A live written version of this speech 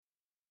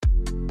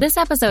This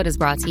episode is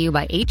brought to you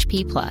by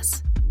HP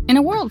Plus. In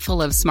a world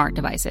full of smart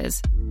devices,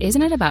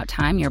 isn't it about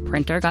time your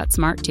printer got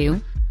smart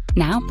too?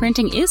 Now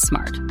printing is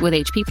smart with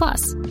HP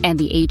Plus, and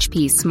the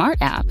HP Smart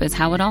app is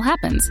how it all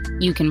happens.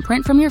 You can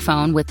print from your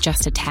phone with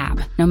just a tap,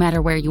 no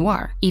matter where you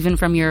are, even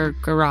from your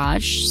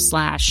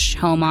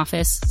garage/home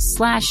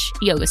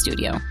office/yoga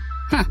studio.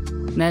 Huh,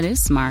 that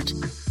is smart.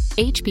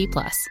 HP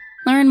Plus.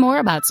 Learn more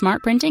about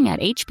smart printing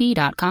at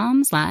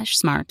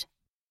hp.com/smart.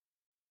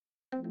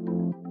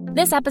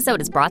 This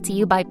episode is brought to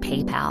you by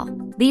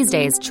PayPal. These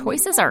days,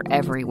 choices are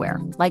everywhere.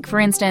 Like, for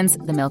instance,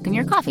 the milk in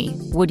your coffee.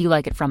 Would you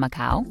like it from a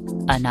cow,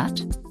 a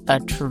nut, a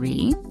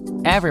tree?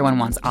 Everyone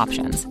wants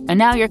options. And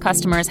now your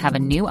customers have a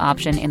new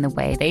option in the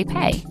way they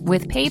pay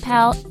with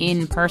PayPal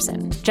in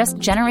person. Just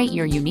generate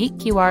your unique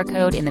QR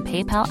code in the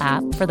PayPal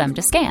app for them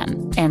to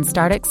scan and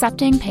start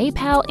accepting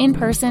PayPal in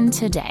person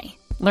today.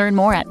 Learn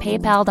more at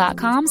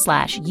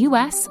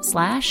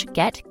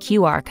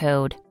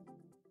paypal.com/us/getQRcode.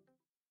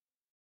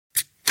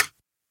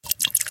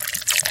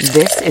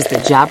 This is the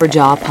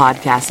Jabberjaw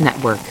Podcast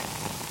Network.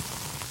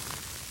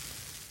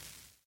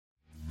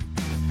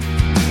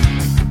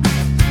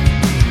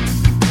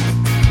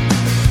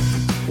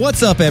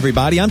 What's up,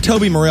 everybody? I'm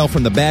Toby Morrell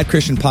from the Bad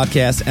Christian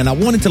Podcast, and I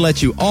wanted to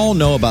let you all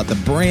know about the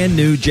brand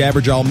new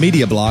Jabberjaw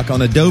Media Block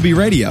on Adobe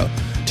Radio.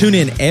 Tune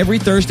in every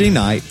Thursday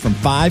night from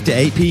 5 to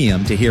 8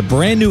 p.m. to hear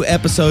brand new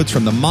episodes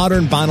from the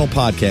Modern Vinyl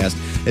Podcast,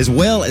 as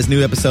well as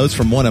new episodes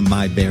from one of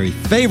my very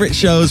favorite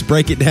shows,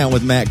 Break It Down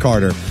with Matt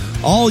Carter.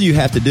 All you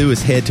have to do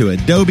is head to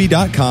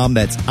adobe.com,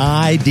 that's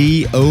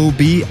IDOBI.com,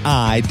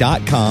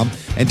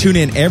 and tune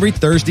in every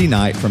Thursday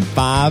night from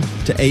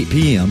 5 to 8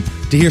 p.m.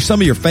 to hear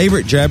some of your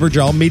favorite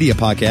Jabberjaw media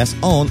podcasts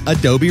on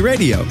Adobe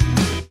Radio.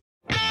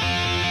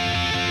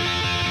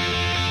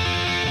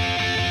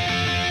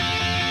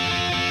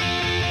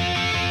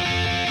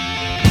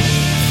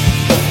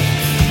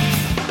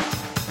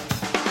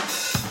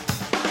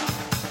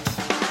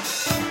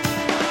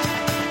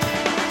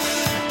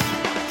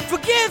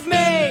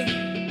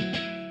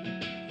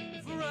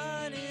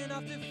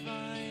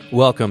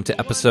 Welcome to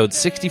episode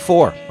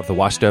 64 of the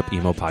Washed Up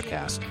Emo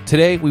Podcast.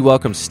 Today, we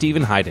welcome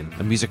Stephen Hyden,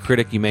 a music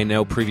critic you may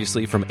know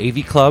previously from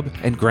AV Club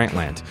and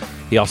Grantland.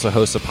 He also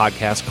hosts a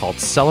podcast called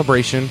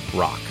Celebration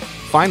Rock.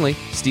 Finally,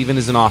 Stephen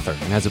is an author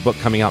and has a book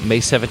coming out May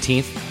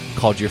 17th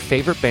called Your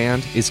Favorite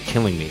Band is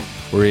Killing Me,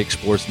 where he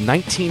explores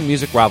 19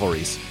 music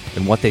rivalries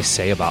and what they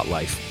say about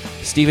life.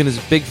 Stephen is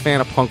a big fan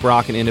of punk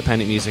rock and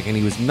independent music, and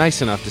he was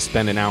nice enough to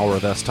spend an hour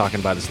with us talking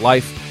about his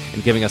life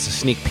and giving us a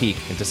sneak peek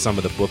into some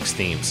of the book's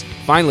themes.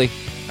 Finally,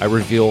 I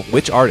reveal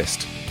which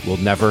artist will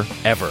never,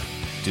 ever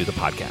do the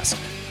podcast.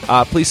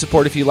 Please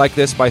support if you like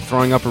this by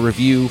throwing up a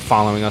review,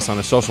 following us on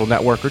a social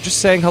network, or just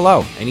saying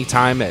hello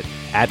anytime at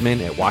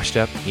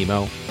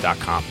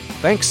admin@washedupemo.com.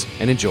 Thanks,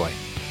 and enjoy.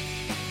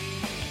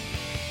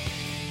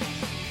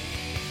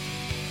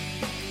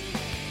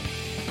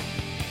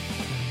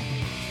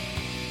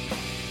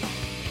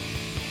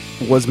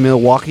 Was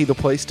Milwaukee the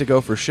place to go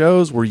for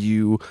shows? Were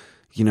you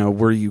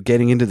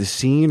getting into the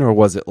scene, or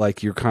was it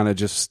like you're kind of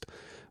just...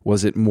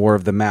 Was it more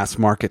of the mass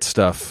market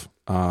stuff?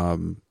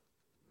 Not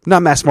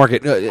mass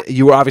market.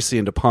 You were obviously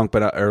into punk,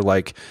 but or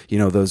like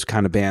those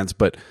kind of bands.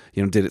 But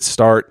did it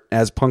start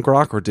as punk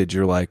rock, or did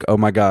you like, oh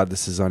my god,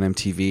 this is on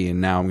MTV, and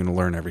now I'm going to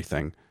learn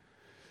everything?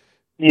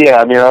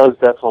 Yeah, I mean, I was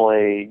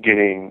definitely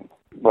getting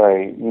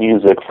my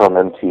music from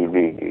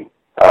MTV,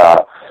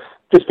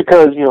 just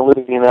because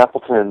living in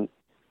Appleton,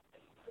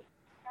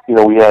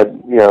 we had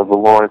the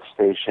Lawrence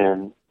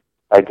station,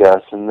 I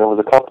guess, and there was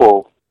a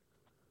couple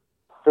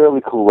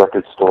fairly cool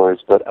record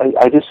stores, but I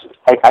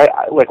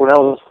like when I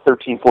was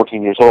 13,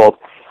 14 years old,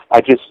 I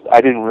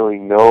didn't really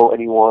know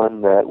anyone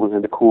that was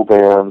into cool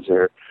bands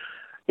or,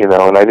 and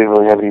I didn't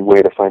really have any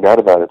way to find out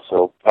about it.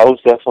 So I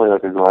was definitely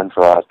like a grunge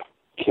rock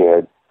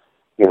kid,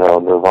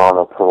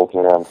 Nirvana, Pearl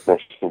Jam,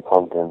 Smashing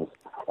Pumpkins,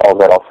 all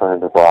that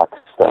alternative rock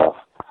stuff.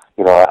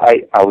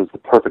 I was the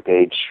perfect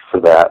age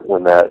for that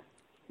when that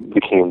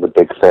became the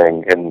big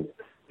thing in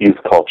youth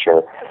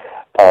culture.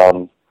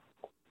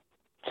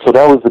 So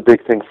that was the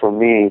big thing for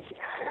me.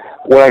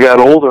 When I got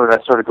older and I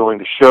started going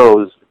to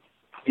shows,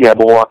 yeah,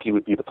 Milwaukee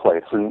would be the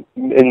place, and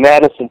in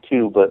Madison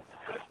too. But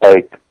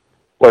like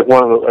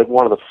one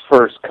of the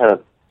first kind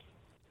of,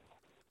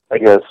 I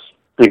guess,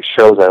 big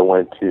shows I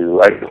went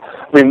to. I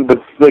mean, the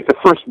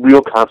first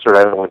real concert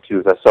I went to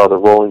is I saw the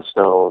Rolling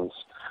Stones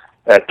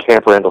at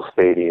Camp Randall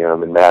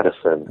Stadium in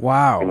Madison.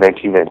 Wow. In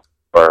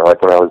 1994,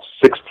 like when I was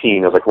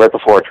 16. It was like right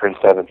before I turned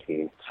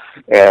 17,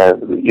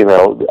 and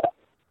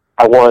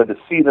I wanted to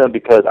see them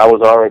because I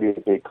was already a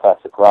big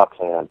classic rock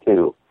fan,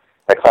 too.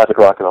 Like classic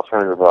rock and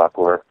alternative rock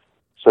were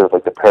sort of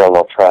like the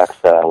parallel tracks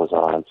that I was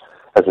on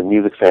as a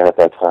music fan at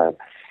that time.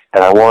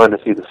 And I wanted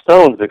to see the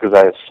Stones because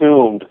I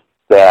assumed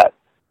that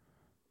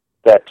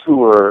that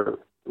tour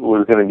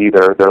was going to be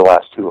their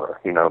last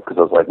tour, because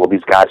I was like, well,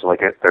 these guys are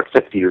like, they're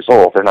 50 years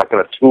old. They're not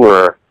going to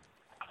tour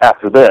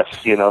after this,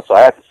 so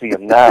I have to see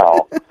them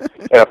now.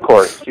 And of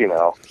course,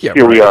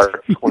 here we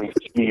are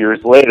 22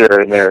 years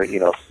later, and they're,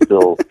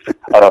 still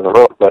out on the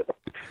road. But,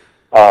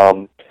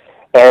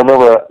 I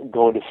remember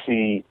going to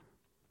see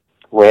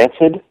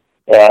Rancid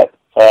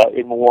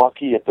in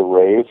Milwaukee at the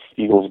Rave,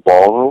 Eagles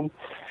Ballroom,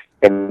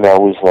 and that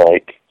was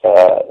like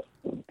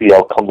the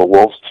Out Come the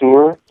Wolves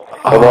tour,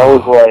 and that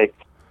was like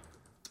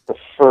the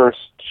first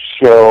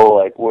show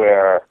like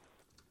where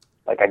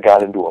like I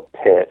got into a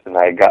pit and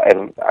I got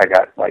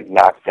like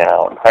knocked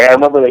down. I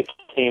remember they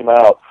came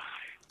out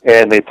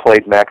and they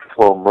played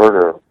Maxwell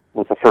Murder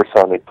was the first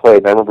song they played.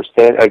 And I remember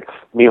standing, like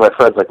me and my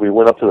friends, like we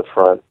went up to the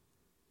front,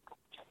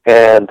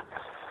 and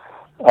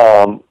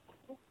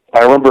I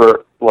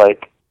remember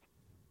like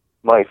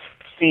my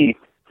feet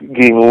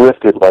getting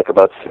lifted like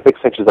about 6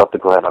 inches off the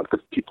ground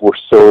because people were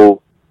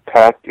so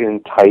packed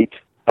in tight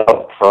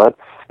up front,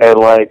 and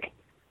like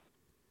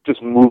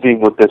just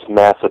moving with this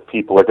mass of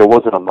people. Like, it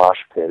wasn't a mosh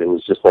pit. It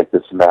was just like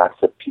this mass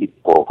of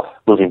people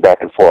moving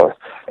back and forth.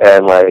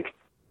 And like,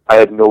 I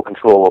had no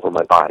control over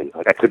my body.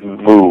 Like, I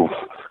couldn't move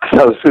because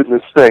I was sitting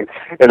this thing.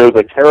 And it was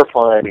like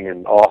terrifying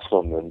and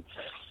awesome. And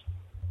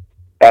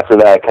after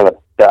that, I kind of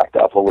backed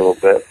up a little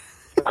bit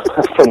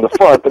from the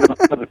front, but it was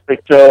a big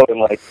show. And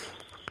like,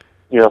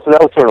 you know, so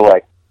that was sort of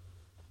like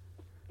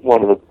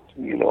one of the,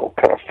 you know,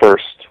 kind of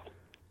first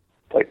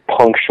like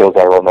punk shows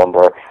I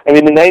remember. I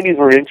mean, the 90s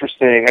were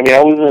interesting. I mean,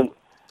 I wasn't,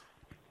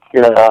 you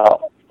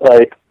know,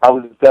 like, I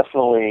was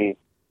definitely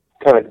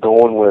kind of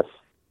going with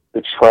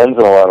the trends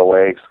in a lot of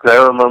ways. Because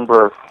I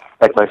remember,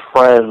 like, my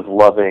friends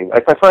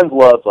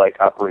loved, like,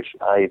 Operation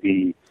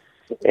Ivy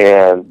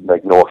and,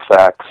 like,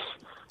 NoFX,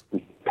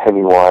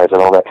 Pennywise, and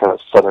all that kind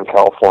of Southern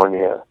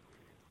California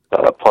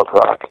punk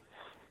rock,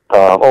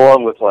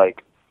 along with,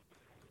 like,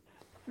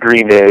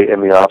 Green Day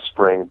and The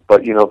Offspring.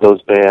 But, you know,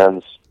 those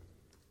bands,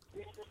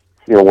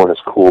 you know, weren't as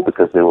cool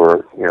because they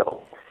were, you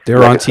know, they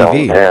were on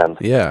TV.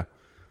 Yeah,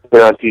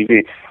 they're on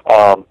TV.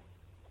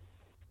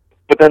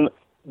 But then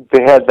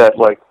they had that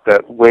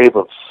wave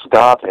of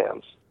ska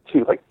bands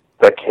too, like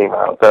that came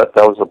out. That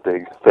was a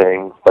big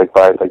thing, like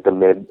by like the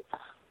mid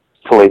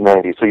to late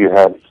 '90s. So you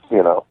had,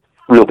 you know,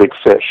 Real Big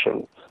Fish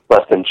and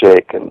Less Than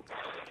Jake, and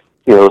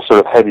you know,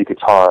 sort of heavy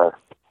guitar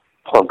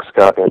punk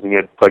ska bands. And you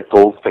had like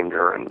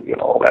Goldfinger and, you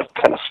know, all that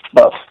kind of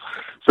stuff.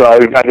 So I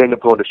ended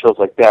up going to shows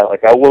like that.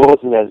 Like, I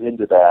wasn't as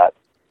into that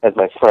as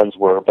my friends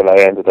were, but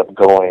I ended up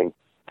going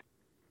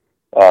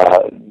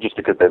just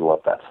because they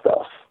loved that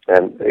stuff.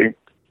 And it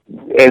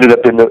ended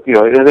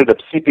up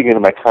seeping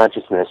into my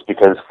consciousness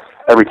because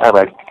every time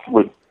I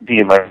would be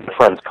in my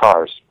friends'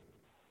 cars,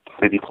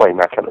 they'd be playing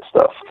that kind of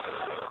stuff.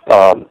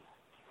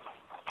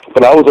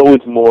 But I was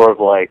always more of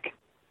like,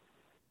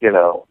 you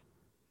know,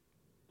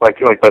 like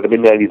by the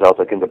mid-90s, I was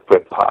like into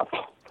Britpop.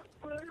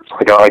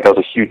 Like I was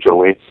a huge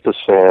Oasis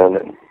fan,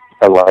 and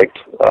I liked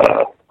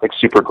like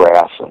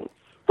Supergrass and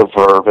The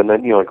Verve, and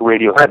then, you know, like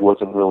Radiohead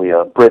wasn't really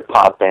a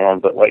Britpop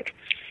band, but like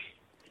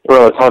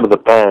around the time of the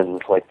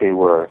Bends, like they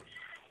were,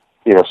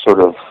 you know,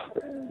 sort of,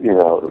 you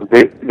know,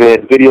 they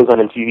had videos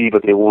on MTV,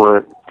 but they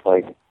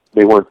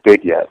weren't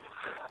big yet.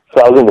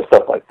 So I was into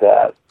stuff like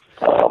that.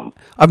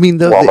 I mean,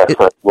 while my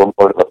friends were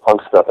more of the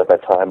punk stuff at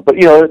that time, but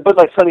you know,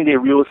 like Sunny Day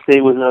Real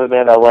Estate was another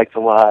band I liked a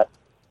lot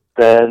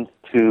then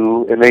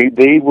too, and they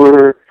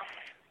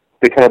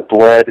kind of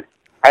bled.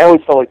 I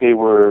always felt like they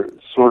were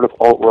sort of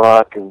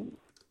alt-rock, and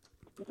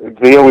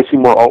they always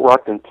seemed more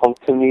alt-rock than punk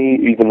to me,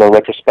 even though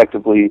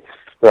retrospectively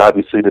they're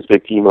obviously this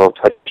big emo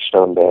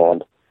touchstone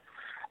band.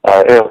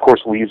 And of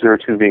course Weezer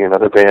too, being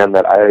another band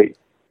that I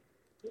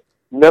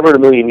never in a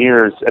million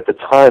years at the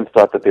time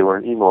thought that they were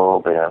an emo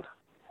band.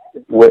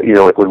 You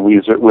know, like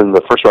when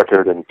the first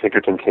record and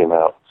Pinkerton came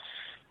out.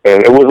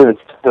 And it wasn't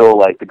until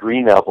like the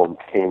Green album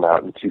came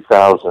out in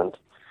 2000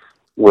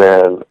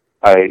 when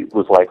I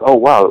was like, oh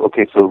wow,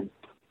 okay, so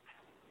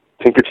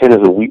Pinkerton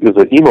is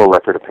an emo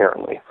record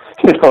apparently.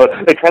 You know,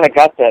 it kind of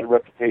got that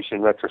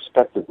reputation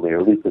retrospectively, or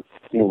at least it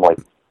seemed like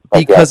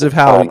because of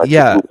how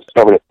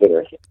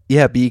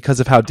because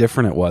of how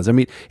different it was. I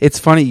mean, it's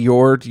funny,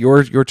 your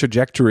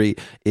trajectory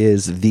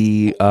is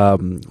the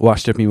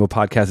Washed Up Emo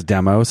podcast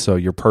demo, so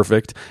you're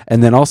perfect.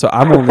 And then also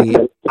I'm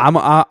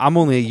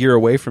only a year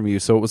away from you,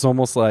 so it was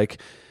almost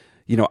like,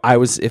 you know,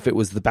 if it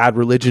was the Bad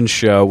Religion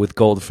show with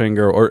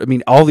Goldfinger, or I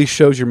mean, all these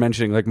shows you're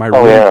mentioning, like my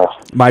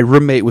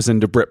roommate was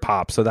into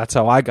Britpop, so that's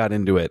how I got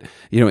into it,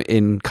 you know,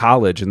 in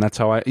college, and that's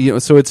how I, you know,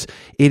 so it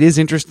is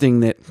interesting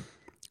that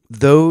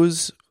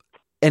those.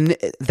 And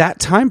that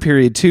time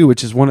period too,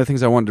 which is one of the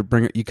things I wanted to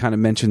bring. You kind of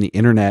mentioned the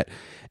internet,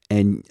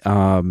 and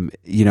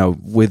you know,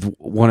 with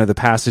one of the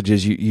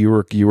passages, you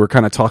were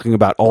kind of talking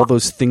about all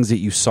those things that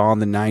you saw in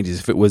the 90s.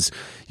 If it was,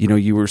 you know,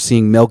 you were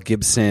seeing Mel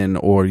Gibson,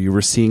 or you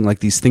were seeing like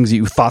these things that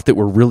you thought that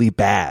were really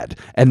bad,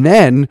 and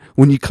then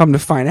when you come to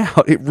find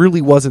out, it really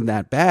wasn't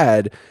that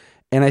bad.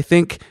 And I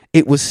think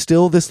it was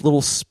still this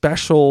little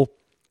special,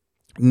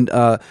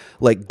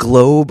 like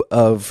globe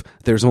of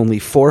there's only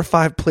 4 or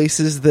 5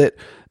 places that,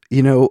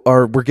 you know,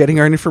 we're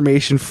getting our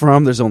information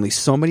from. There's only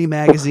so many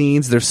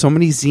magazines, there's so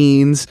many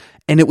zines,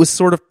 and it was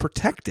sort of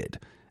protected.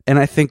 And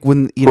I think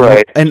when, you know,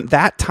 right. And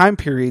that time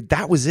period,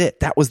 that was it.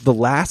 That was the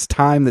last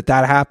time that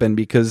happened,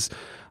 because,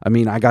 I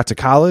mean, I got to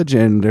college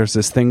and there's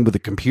this thing with a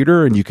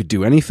computer and you could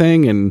do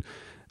anything. And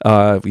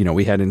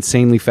We had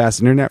insanely fast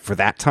internet for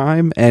that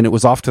time, and it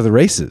was off to the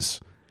races.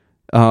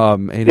 I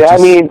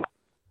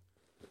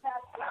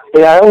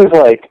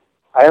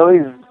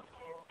always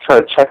try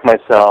to check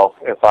myself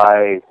if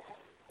I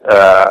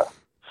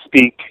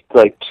speak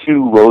like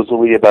too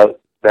rosily about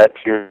that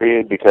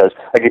period, because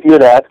like if you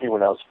had asked me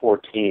when I was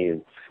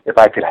 14 if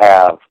I could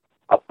have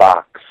a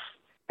box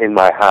in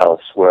my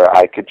house where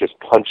I could just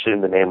punch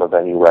in the name of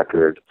any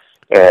record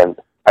and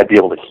I'd be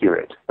able to hear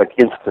it like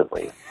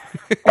instantly.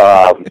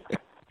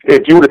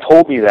 If you would have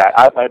told me that,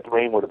 my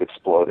brain would have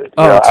exploded.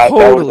 Oh,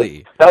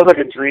 totally. That was like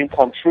a dream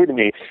come true to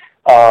me.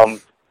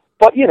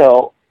 But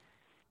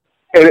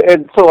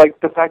and so like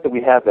the fact that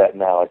we have that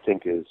now, I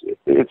think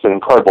it's an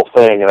incredible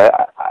thing, and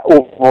I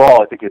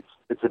overall I think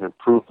it's an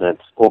improvement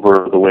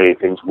over the way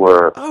things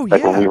were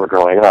when we were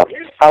growing up.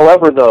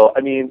 However, though,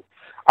 I mean,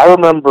 I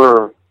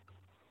remember,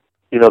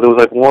 there was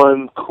like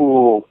one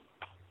cool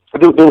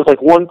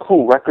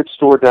record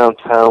store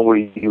downtown where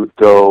you would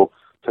go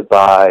to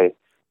buy.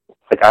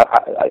 Like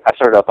I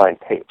started out buying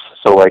tapes,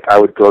 so like I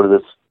would go to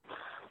this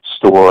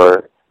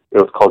store. It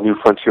was called New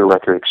Frontier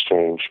Record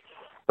Exchange,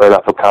 right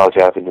off of College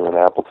Avenue in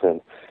Appleton,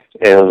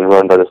 and it was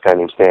run by this guy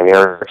named Stan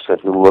Erickson,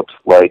 who looked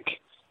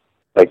like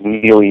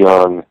Neil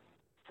Young,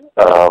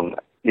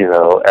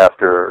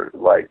 after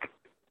like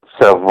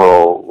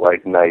several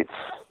like nights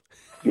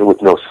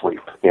with no sleep,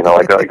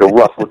 like a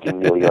rough looking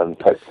Neil Young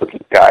type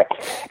looking guy,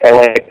 and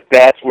like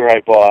that's where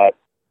I bought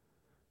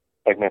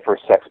like my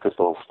first Sex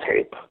Pistols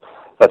tape.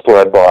 That's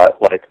where I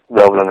bought, like,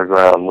 Velvet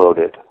Underground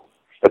Loaded.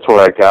 That's where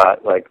I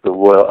got, like, the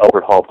Royal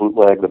Albert Hall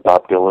bootleg, the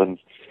Bob Dylan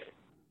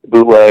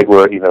bootleg,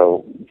 where,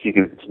 he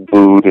gets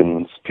booed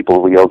and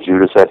people yell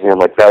Judas at him.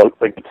 Like, that's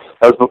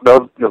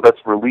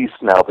released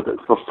now. But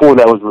before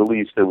that was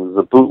released, it was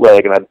a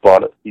bootleg, and I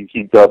bought it.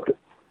 He dubbed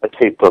a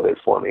tape of it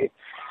for me.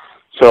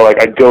 So,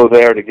 like, I'd go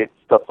there to get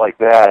stuff like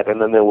that.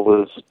 And then there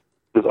was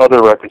this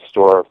other record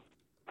store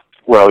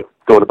where I would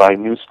go to buy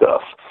new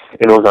stuff.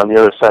 And it was on the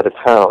other side of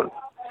town.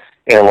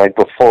 And, like,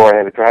 before I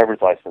had a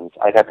driver's license,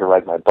 I'd have to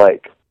ride my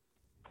bike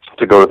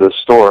to go to this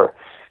store.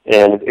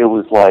 And it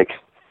was, like,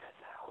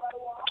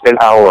 an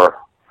hour,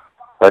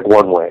 like,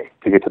 one way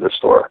to get to the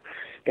store.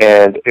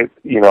 And,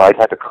 I'd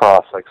have to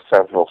cross, like,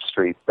 several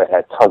streets that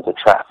had tons of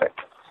traffic.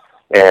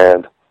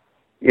 And,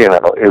 it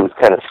was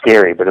kind of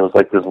scary, but it was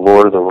like this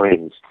Lord of the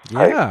Rings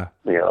type,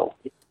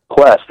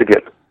 quest to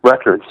get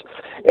records.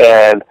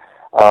 And,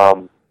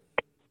 I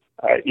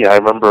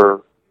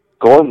remember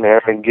going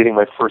there and getting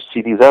my first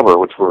CDs ever,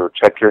 which were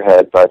Check Your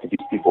Head by the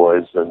Beastie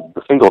Boys and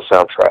the single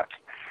soundtrack.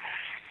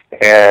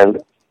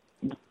 And,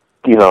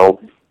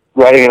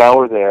 riding an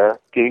hour there,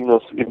 getting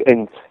those,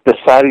 and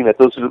deciding that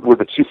those were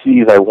the two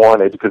CDs I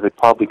wanted, because it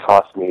probably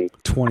cost me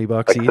 $20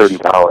 like each.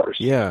 $30.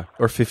 Yeah,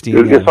 or $15.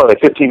 It was probably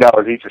like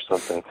 $15 each or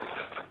something.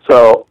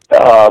 So,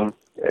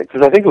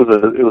 because I think it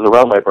was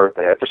around my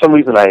birthday. For some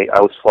reason, I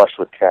was flush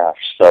with cash,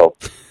 so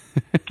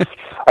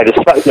I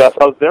decided, so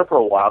I was there for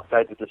a while, because I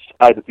had to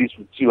decide that these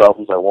were the two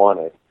albums I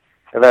wanted.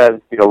 And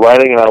then,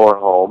 riding an hour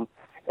home,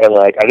 and,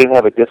 like, I didn't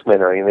have a Discman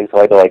or anything, so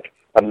I had to, like,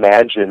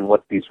 imagine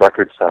what these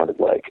records sounded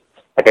like.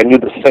 Like, I knew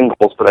the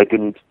singles, but I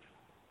didn't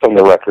from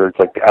the records.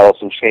 Like, the Alice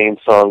in Chains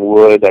song,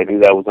 Wood, I knew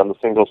that was on the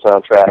single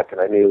soundtrack,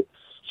 and I knew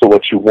So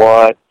What You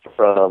Want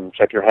from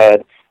Check Your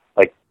Head.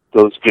 Like,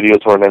 those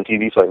videos were on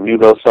MTV, so I knew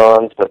those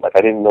songs, but, like,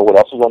 I didn't know what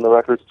else was on the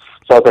records.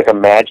 So I was, like,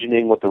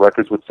 imagining what the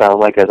records would sound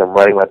like as I'm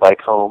riding my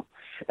bike home.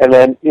 And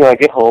then, I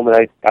get home, and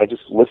I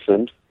just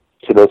listened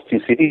to those two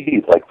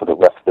CDs, like, for the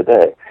rest of the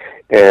day.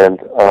 And,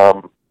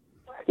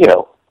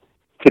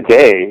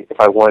 today, if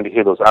I wanted to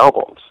hear those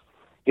albums,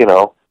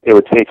 it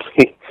would take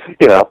me,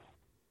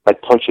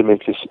 I'd punch them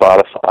into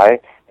Spotify,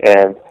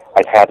 and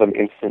I'd have them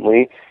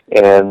instantly,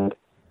 and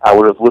I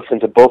would have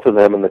listened to both of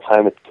them in the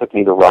time it took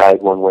me to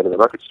ride one way to the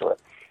record store,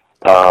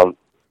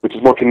 which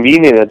is more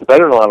convenient, and it's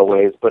better in a lot of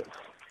ways, but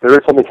there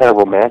is something kind of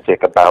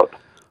romantic about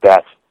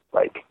that,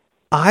 like,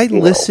 I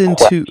listened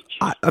to,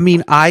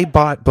 I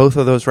bought both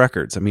of those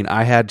records. I mean,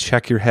 I had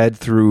Check Your Head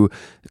through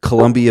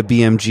Columbia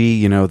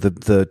BMG,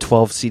 the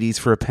 12 CDs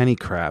for a penny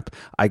crap.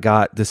 I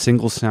got the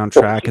single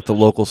soundtrack at the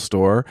local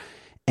store.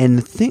 And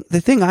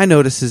the thing I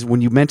noticed is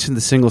when you mentioned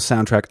the single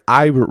soundtrack,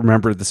 I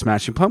remembered the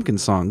Smashing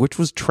Pumpkins song, which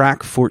was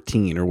track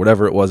 14 or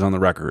whatever it was on the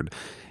record.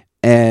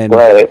 And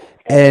right.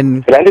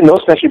 And I didn't know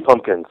Smashing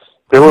Pumpkins.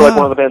 They were like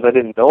one of the bands I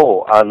didn't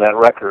know on that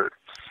record.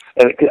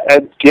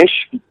 And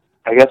Gish,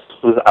 I guess,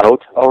 was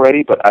out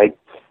already, but I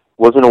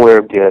wasn't aware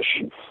of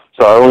Gish,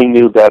 so I only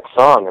knew that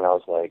song, and I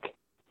was like,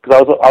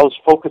 because I was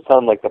focused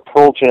on, like, the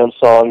Pearl Jam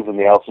songs and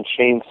the Alice in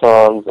Chains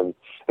songs and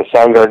the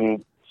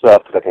Soundgarden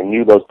stuff, because, like, I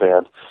knew those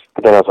bands,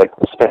 but then I was like,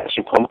 the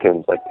Smashing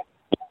Pumpkins, like,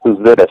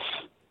 who's this?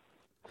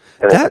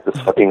 And it's like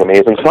this fucking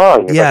amazing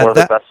song. It's like one of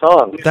the best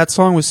songs. That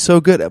song was so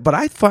good, but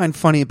I find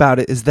funny about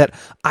it is that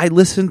I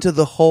listened to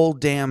the whole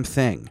damn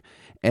thing.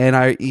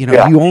 And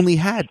you only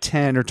had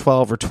 10 or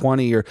 12 or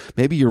 20, or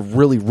maybe your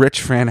really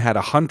rich fan had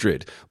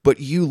 100, but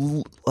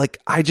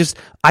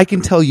I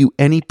can tell you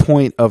any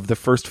point of the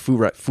first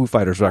Foo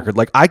Fighters record.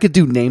 Like, I could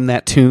do Name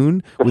That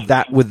Tune with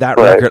that right.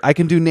 record. I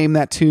can do Name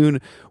That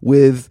Tune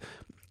with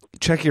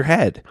Check Your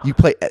Head. You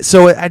play.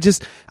 So I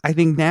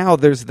think now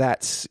there's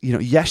that,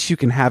 yes, you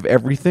can have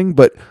everything,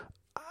 but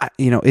I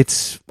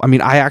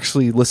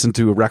actually listened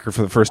to a record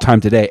for the first time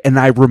today, and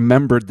I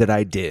remembered that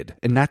I did,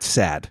 and that's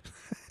sad.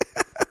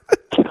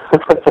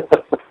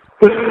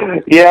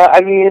 Yeah,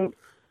 I mean,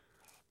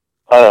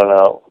 I don't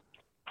know.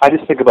 I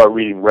just think about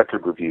reading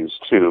record reviews,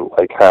 too,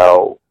 like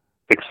how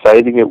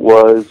exciting it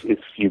was if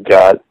you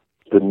got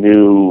the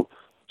new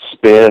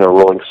Spin or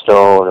Rolling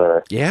Stone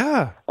or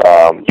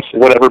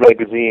whatever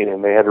magazine,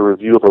 and they had a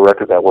review of a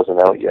record that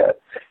wasn't out yet,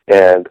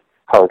 and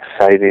how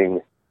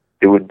exciting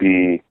it would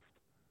be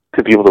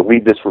to be able to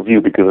read this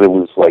review because it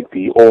was like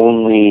the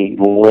only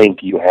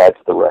link you had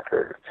to the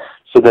record.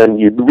 So then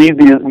you'd read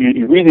these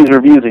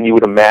reviews and you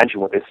would imagine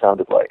what they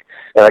sounded like.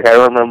 And like I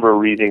remember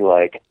reading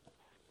all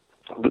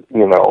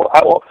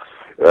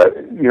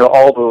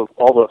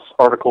the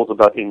articles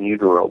about In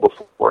Utero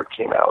before it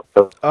came out.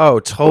 So, oh,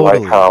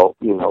 totally. Like how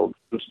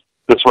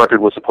this record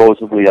was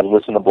supposedly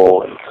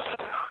unlistenable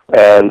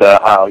and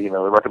how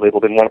the record label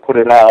didn't want to put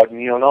it out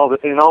and all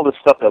this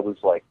stuff that was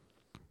like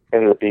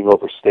ended up being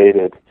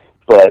overstated.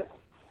 But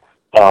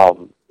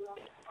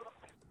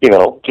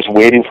just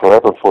waiting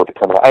forever for it to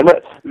come out. I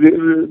met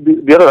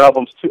the other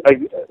albums too.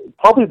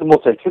 Probably the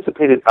most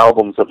anticipated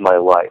albums of my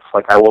life.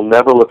 Like I will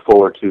never look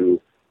forward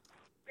to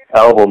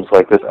albums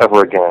like this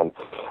ever again.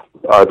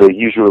 Are the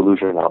Use Your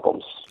Illusion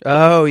albums?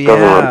 Oh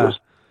yeah.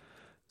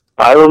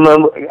 I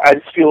remember. I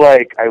feel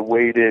like I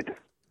waited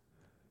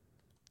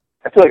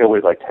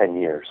like 10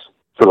 years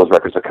for those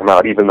records to come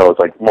out, even though it's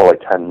like more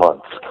like 10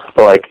 months.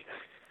 But like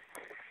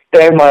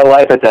in my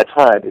life at that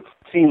time, it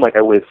seemed like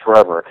I waited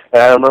forever.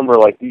 And I remember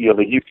like the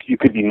You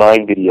Could Be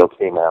Mine video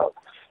came out.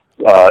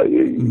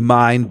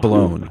 Mind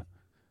blown.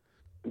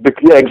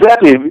 Yeah,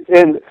 exactly.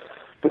 And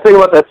the thing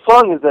about that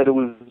song is that it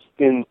was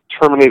in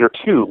Terminator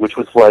 2, which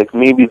was like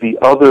maybe the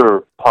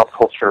other pop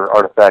culture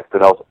artifact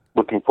that I was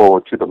looking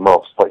forward to the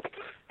most. Like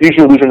Use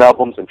Your Illusion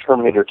albums and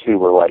Terminator 2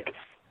 were like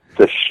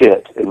the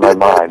shit in my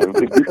mind. And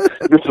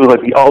this was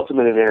like the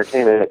ultimate in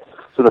entertainment.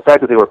 So the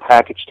fact that they were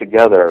packaged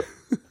together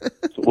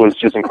was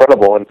just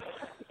incredible.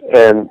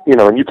 And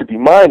You Could Be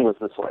Mine was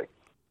this like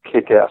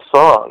kick-ass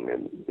song,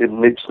 and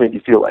it just made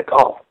you feel like,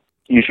 oh,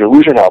 Use Your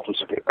Illusion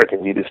albums are going to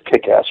be these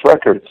kick-ass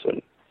records.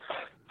 And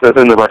so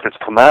then the records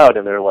come out,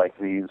 and they're like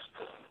these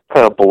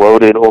kind of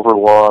bloated,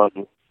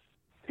 overlong,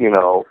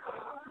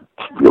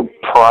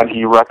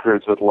 proggy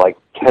records with like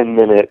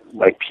 10-minute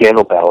like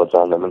piano ballads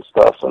on them and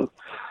stuff. And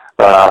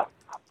I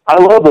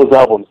love those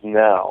albums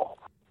now.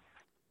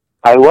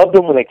 I loved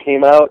them when they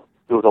came out.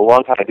 There was a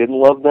long time I didn't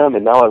love them,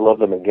 and now I love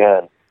them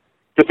again,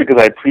 just because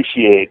I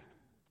appreciate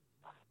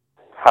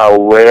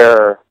how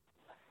rare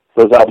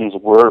those albums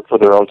were for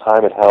their own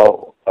time, and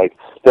how like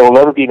there will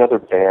never be another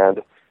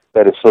band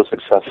that is so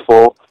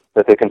successful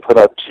that they can put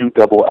out 2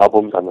 double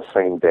albums on the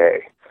same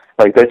day.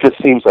 Like that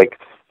just seems like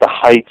the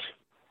height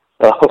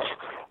of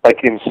like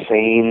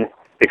insane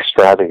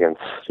extravagance,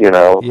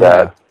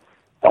 that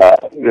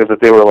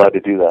they were allowed to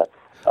do that.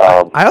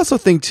 I also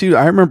think too.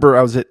 I remember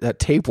I was at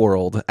Tape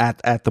World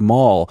at the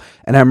mall,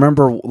 and I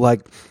remember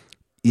like,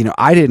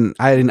 I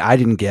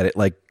didn't get it.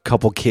 Like a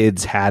couple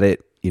kids had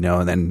it,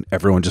 and then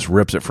everyone just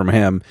rips it from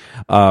him.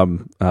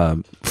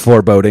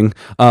 Foreboding.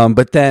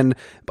 But then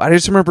I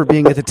just remember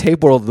being at the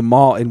Tape World of the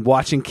mall and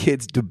watching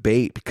kids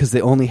debate because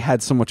they only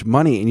had so much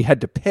money and you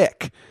had to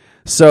pick.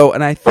 So,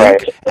 and I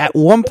think at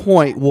one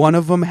point one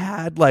of them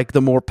had like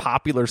the more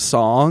popular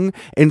song,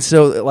 and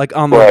so like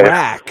on the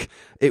rack,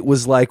 it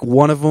was like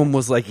one of them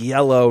was like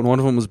yellow and one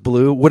of them was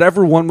blue.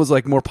 Whatever one was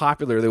like more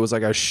popular, there was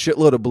like a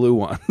shitload of blue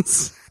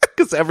ones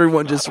because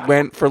everyone just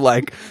went for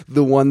like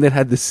the one that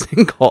had the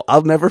single.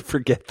 I'll never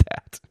forget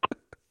that.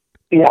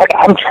 Yeah,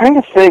 I'm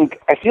trying to think.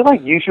 I feel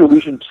like Use Your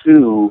Illusion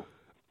 2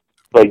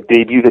 like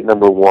debuted at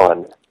number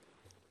 1,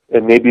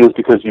 and maybe it was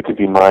because You Could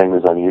Be Mine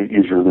was on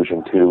Use Your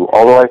Illusion 2.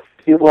 Although I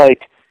feel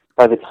like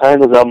by the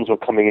time those albums were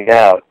coming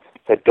out,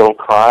 that Don't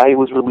Cry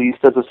was released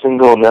as a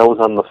single, and that was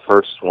on the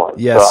first one.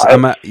 Yes,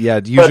 so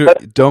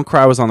Don't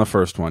Cry was on the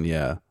first one,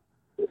 yeah.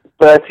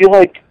 But I feel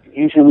like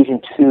Use Your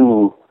Illusion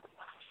 2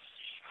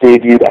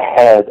 debuted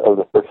ahead of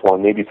the first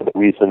one, maybe for the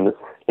reason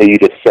that you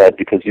just said,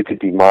 because You Could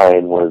Be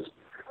Mine was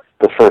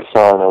the first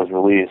song that was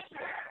released.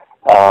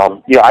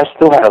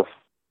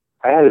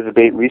 I had a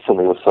debate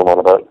recently with someone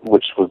about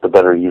which was the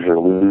better Use Your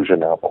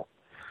Illusion album.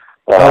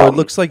 It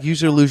looks like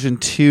Use Your Illusion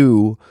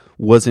 2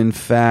 was in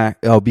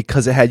fact... Oh,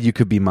 because it had You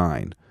Could Be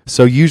Mine.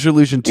 So Use Your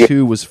Illusion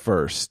 2 was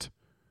first.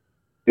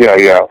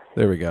 Yeah.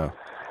 There we go.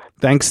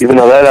 Thanks,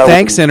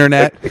 thanks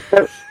Internet.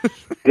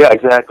 Yeah,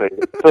 exactly.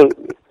 So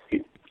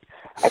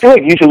I feel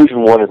like Use Your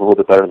Illusion 1 is a little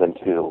bit better than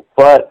 2,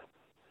 but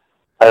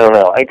I don't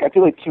know. I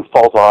feel like 2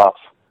 falls off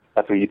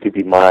after You Could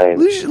Be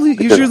Mine. Use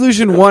Your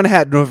Illusion 1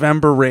 had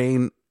November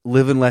Rain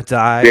Live and Let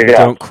Die, and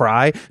Don't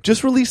Cry.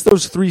 Just release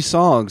those 3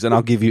 songs, and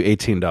I'll give you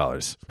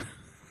 $18.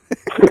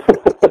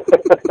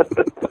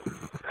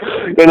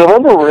 Yeah,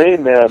 November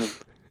Rain, man,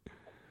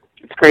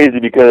 it's crazy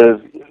because,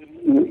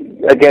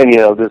 again,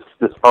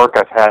 this arc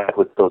I've had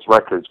with those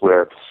records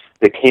where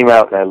they came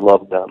out and I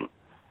loved them.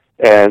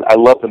 And I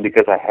loved them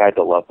because I had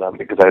to love them,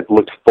 because I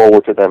looked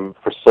forward to them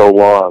for so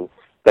long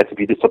that to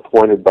be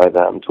disappointed by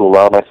them, to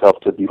allow myself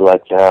to be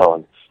let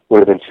down, would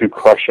have been too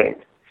crushing.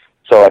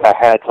 So I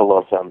had to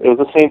love them. It was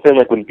the same thing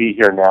like when Be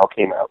Here Now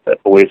came out, that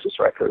Oasis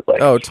record.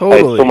 Like, oh,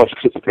 totally. I had so much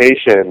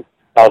anticipation.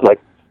 I was like,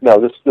 no,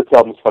 this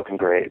album's fucking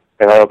great,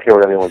 and I don't care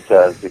what anyone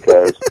says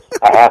because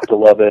I have to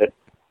love it.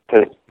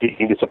 Because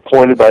being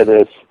disappointed by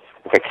this,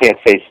 if I can't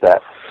face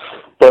that.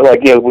 But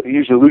with the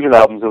Use Your Illusion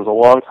albums, there was a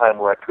long time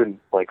where I couldn't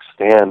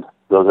stand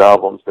those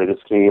albums. They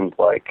just seemed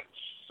like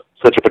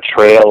such a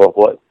betrayal of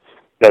what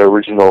that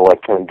original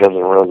kind of Guns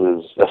N'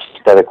 Roses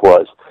aesthetic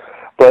was.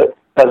 But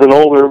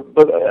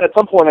at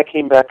some point I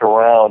came back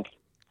around,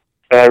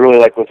 and I really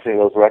like listening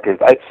to those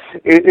records.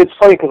 It's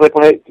funny because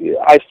when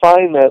I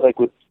find that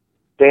with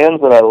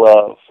bands that I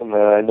love and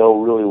that I know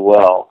really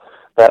well,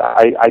 that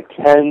I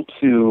tend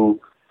to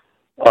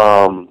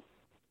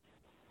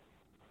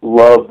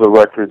love the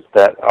records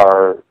that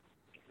are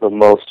the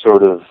most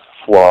sort of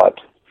flawed.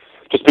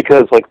 Just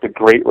because, the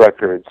great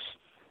records,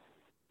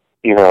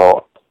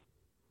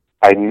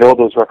 I know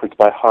those records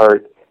by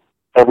heart.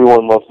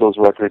 Everyone loves those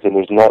records, and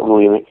there's not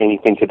really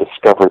anything to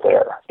discover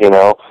there, You're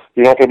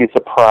not going to be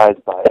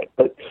surprised by it.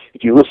 But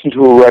if you listen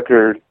to a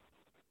record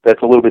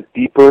that's a little bit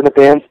deeper in a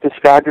band's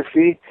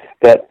discography,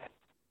 that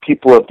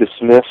people have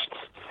dismissed,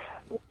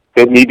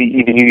 that maybe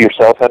even you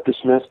yourself have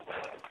dismissed,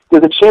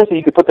 there's a chance that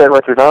you could put that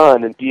record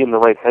on and be in the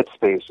right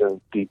headspace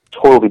and be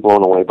totally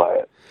blown away by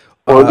it.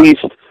 Or at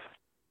least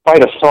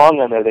find a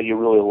song on there that you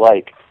really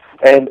like.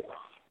 And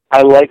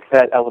I like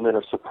that element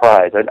of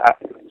surprise. And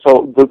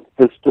so the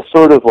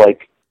sort of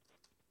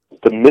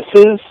the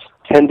misses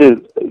tend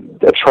to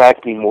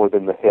attract me more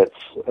than the hits,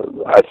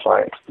 I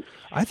find.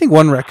 I think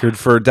one record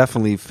for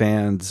definitely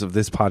fans of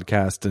this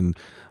podcast, and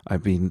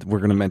we're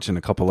going to mention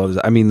a couple others.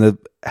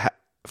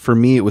 For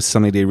me, it was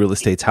Sunny Day Real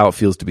Estate's How It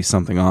Feels to Be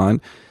Something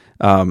On.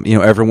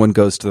 Everyone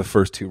goes to the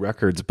first 2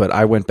 records, but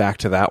I went back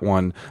to that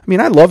one.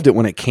 I loved it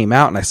when it came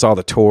out and I saw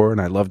the tour and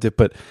I loved it,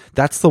 but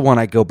that's the one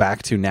I go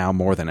back to now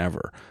more than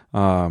ever.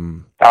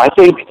 I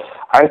think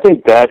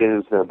that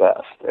is the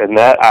best, and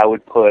that I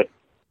would put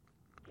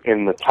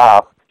in the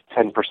top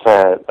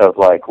 10% of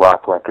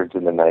rock records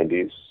in the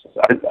 90s.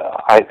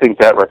 I think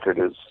that record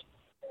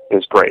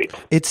is great.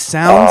 It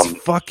sounds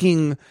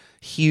fucking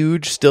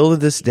huge still to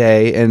this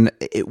day, and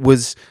it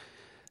was.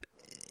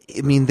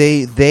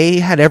 They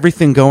had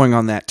everything going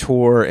on that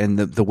tour, and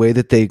the way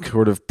that they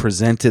sort of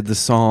presented the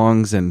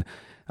songs, and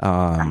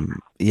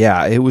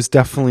it was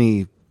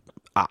definitely.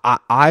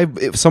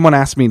 If someone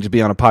asked me to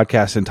be on a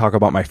podcast and talk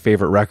about my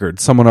favorite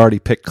record, someone already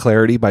picked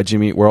Clarity by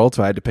Jimmy Eat World,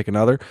 so I had to pick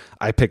another.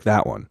 I picked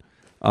that one.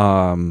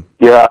 I love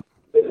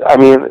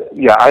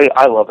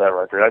that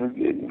record.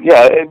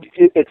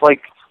 It's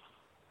like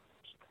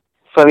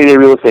Sunny Day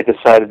Real Estate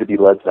decided to be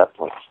Led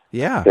Zeppelin.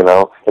 Yeah,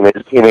 and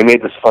they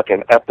made this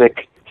fucking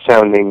epic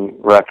sounding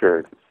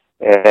record,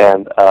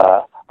 and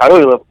I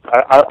really love.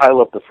 I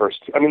love the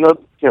first 2.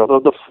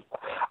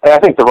 I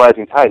think the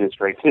Rising Tide is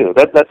great too.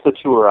 That's the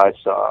tour I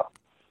saw.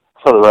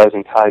 I saw the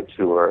Rising Tide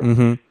tour,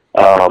 and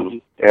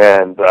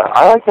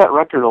I like that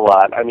record a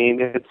lot.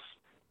 It's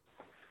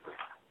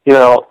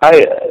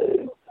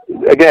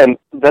again,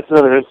 that's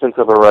another instance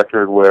of a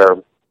record where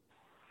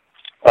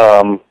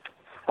I'm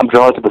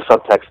drawn to the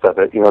subtext of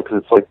it, because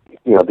it's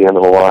the end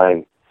of the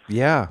line.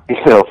 Yeah.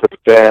 For the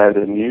band,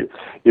 and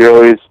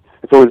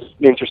it's always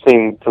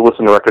interesting to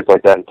listen to records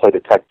like that and play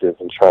detective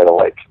and try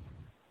to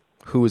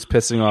who is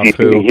pissing off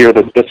who. You hear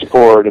the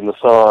discord in the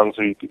songs,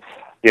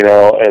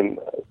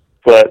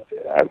 but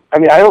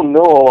I don't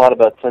know a lot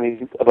about Sunny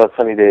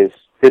Day's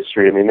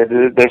history.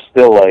 They're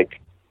still an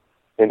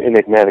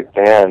enigmatic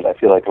band. I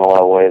feel like in a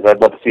lot of ways.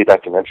 I'd love to see a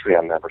documentary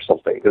on them or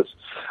something, because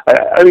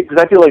I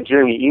feel like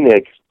Jeremy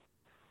Enig.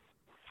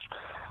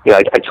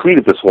 I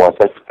tweeted this once.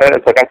 I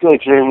feel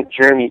like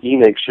Jeremy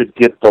Enig should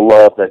get the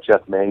love that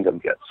Jeff Mangum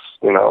gets.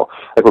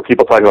 Where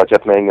people talk about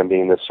Jeff Mangum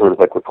being this sort of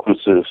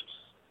reclusive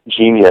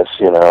genius.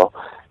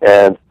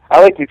 And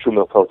I like Neutral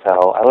Milk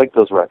Hotel. I like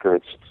those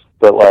records,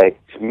 but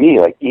to me,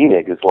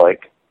 Enig is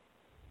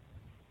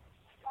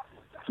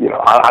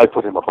I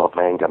put him above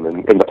Mangum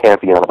in the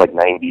pantheon of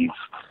 90s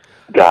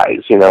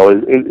guys.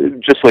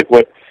 Just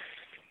what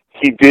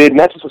he did,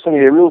 not just with Sunny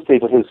Day Real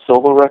Estate, but his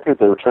solo record,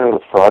 The Return of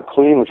the Fraud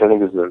Queen, which I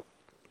think is a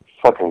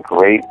fucking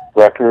great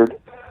record.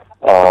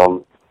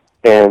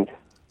 And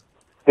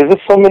there's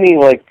just so many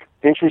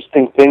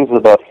interesting things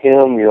about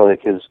him,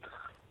 the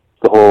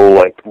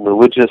whole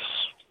religious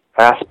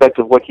aspect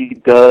of what he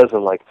does,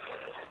 and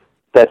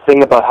that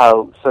thing about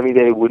how Sunny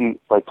Day wouldn't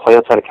play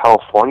outside of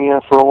California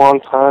for a long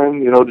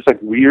time,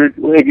 just weird.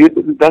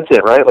 That's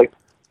it, right?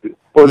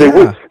 Or they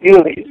would,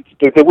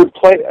 they would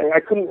play.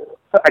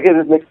 I get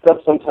it mixed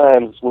up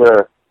sometimes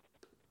where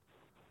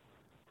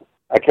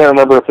I can't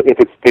remember if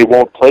it's they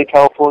won't play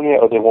California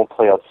or they won't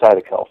play outside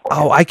of California.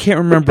 Oh, I can't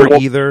remember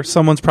either.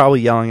 Someone's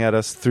probably yelling at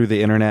us through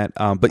the internet.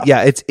 But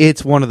yeah,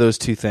 it's one of those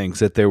two things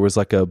that there was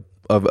like a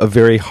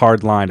very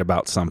hard line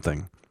about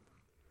something.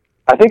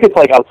 I think it's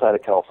like outside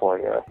of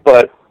California,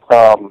 but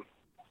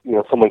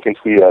someone can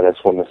tweet at us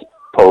when this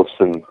posts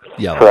and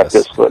correct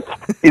us. But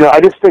I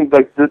just think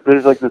like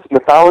there's like this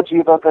mythology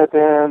about that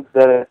band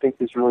that I think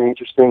is really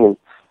interesting and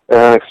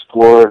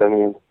unexplored. I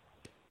mean,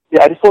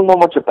 I just don't know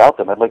much about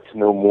them. I'd like to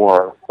know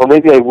more, or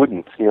maybe I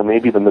wouldn't.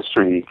 Maybe the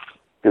mystery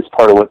is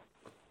part of what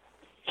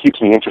keeps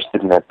me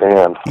interested in that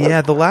band.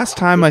 Yeah, the last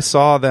time I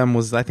saw them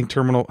was I think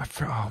Terminal.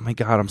 Oh my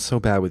God, I'm so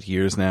bad with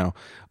years now.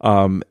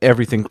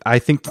 Everything. I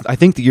think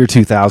the year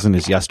 2000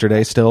 is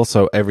yesterday still,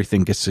 so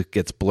everything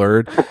gets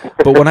blurred.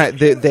 But when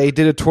they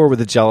did a tour with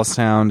the Jealous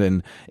Sound,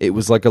 and it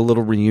was like a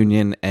little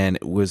reunion, and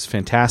it was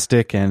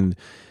fantastic, and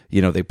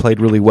they played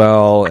really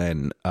well,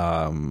 and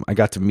I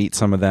got to meet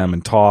some of them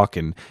and talk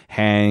and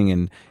hang,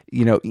 and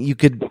you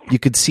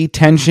could see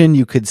tension,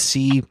 you could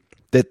see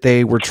that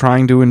they were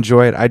trying to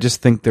enjoy it. I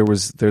just think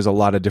there's a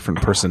lot of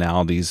different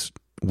personalities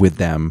with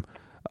them.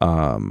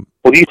 Well,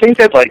 do you think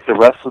that like the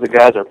rest of the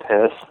guys are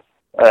pissed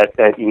at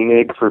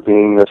Enig for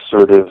being this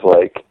sort of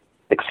like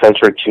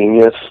eccentric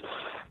genius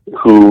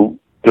who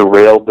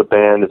derailed the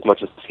band as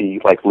much as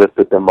he like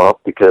lifted them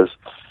up? Because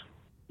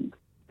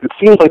it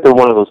seems like they're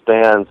one of those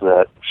bands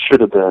that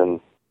should have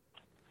been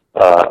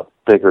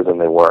bigger than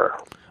they were.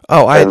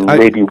 Oh,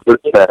 maybe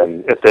would have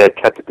been if they had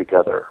kept it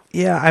together.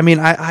 Yeah, I mean,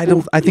 I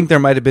think there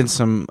might have been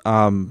some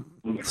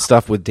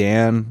stuff with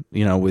Dan.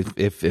 With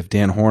if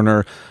Dan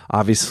Horner,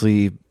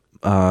 obviously,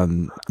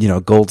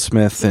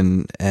 Goldsmith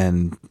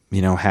and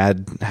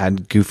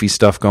had goofy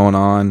stuff going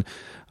on.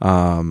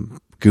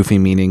 Goofy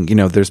meaning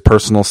there's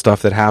personal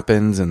stuff that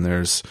happens, and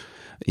there's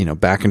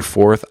back and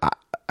forth.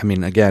 I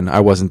mean, again, I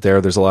wasn't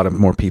there. There's a lot of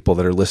more people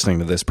that are listening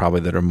to this probably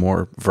that are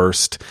more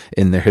versed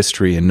in their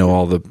history and know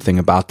all the thing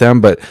about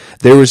them. But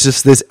there was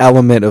just this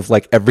element of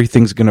like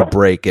everything's going to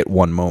break at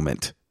one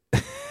moment.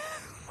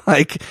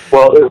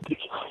 Well,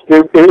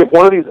 if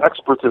one of these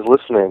experts is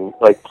listening,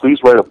 like, please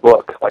write a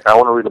book. Like, I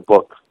want to read a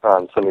book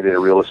on somebody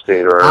in real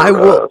estate or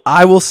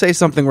I will say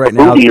something right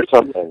now. Or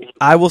something.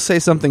 I will say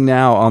something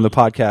now on the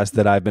podcast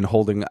that I've been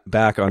holding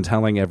back on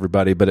telling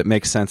everybody, but it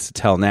makes sense to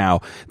tell now.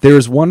 There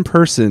is one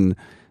person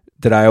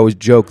that I always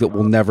joke that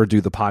will never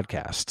do the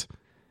podcast.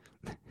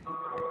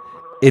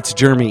 It's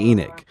Jeremy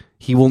Enig.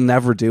 He will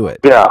never do it.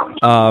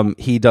 Yeah.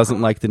 He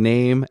doesn't like the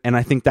name, and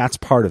I think that's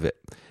part of it.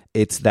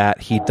 It's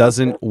that he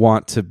doesn't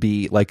want to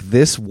be like,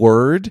 this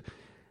word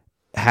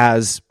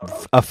has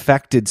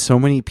affected so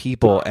many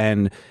people,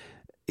 and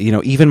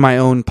even my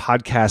own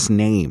podcast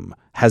name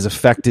has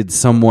affected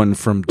someone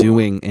from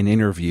doing an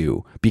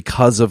interview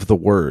because of the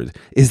word.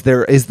 Is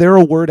there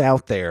a word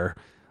out there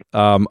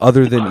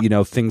other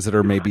than things that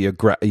are maybe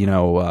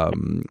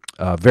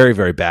very,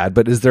 very bad,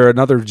 but is there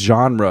another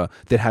genre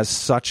that has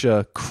such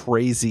a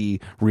crazy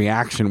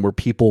reaction where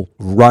people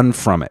run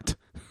from it?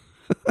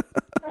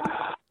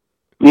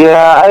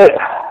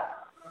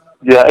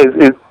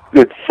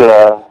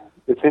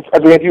 It's. I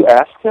mean, have you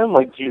asked him?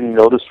 Like, do you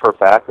know this for a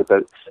fact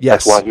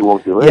that's why he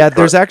won't do it? Yeah,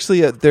 there's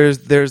actually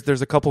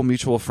there's a couple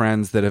mutual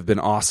friends that have been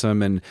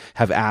awesome and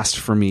have asked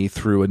for me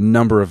through a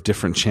number of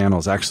different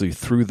channels. Actually,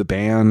 through the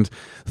band,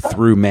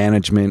 through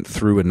management,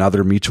 through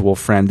another mutual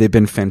friend. They've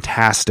been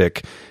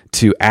fantastic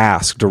to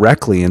ask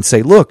directly and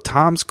say, "Look,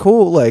 Tom's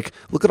cool. Like,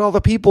 look at all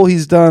the people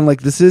he's done.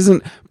 Like, this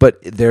isn't."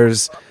 But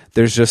there's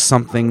just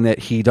something that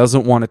he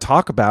doesn't want to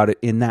talk about it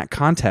in that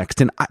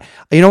context. And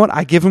you know what?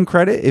 I give him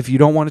credit. If you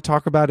don't want to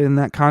talk about it in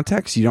that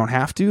context, you don't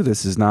have to.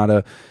 This is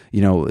not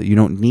you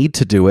don't need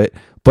to do it.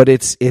 But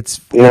it's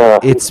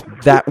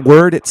that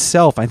word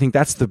itself. I think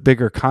that's the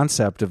bigger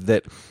concept of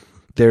that.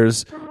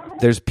 There's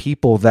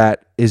people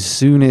that as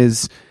soon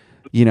as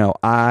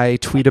I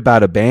tweet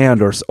about a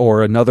band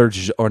or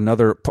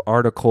another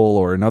article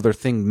or another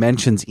thing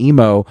mentions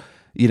emo,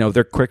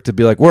 they're quick to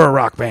be like, we're a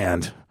rock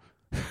band.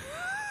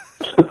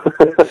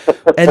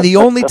 And the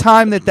only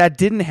time that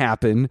didn't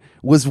happen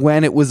was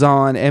when it was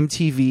on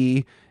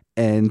MTV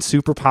and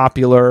super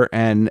popular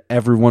and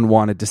everyone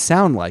wanted to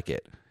sound like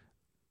it.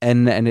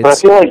 And it's... But I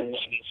feel like,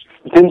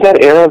 didn't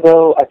that era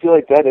though, I feel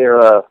like that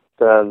era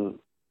then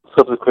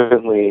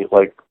subsequently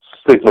like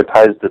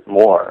stigmatized it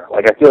more.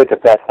 Like, I feel like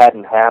if that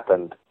hadn't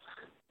happened,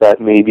 that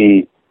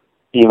maybe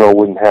emo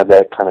wouldn't have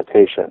that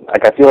connotation.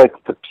 Like, I feel like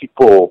the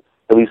people,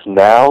 at least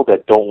now,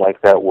 that don't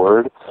like that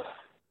word,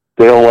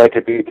 they don't like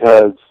it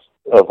because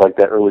of like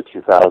that early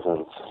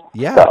 2000s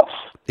stuff.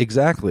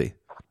 Exactly.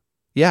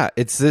 Yeah,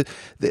 it's the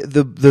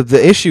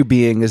issue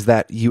being is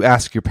that you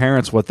ask your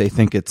parents what they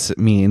think it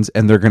means,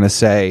 and they're going to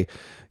say,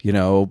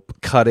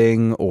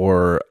 cutting,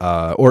 or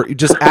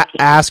just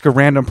ask a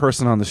random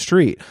person on the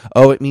street.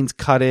 Oh, it means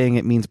cutting.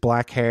 It means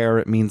black hair.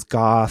 It means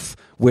goth,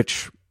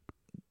 which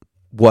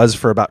was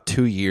for about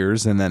 2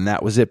 years, and then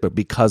that was it. But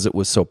because it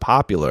was so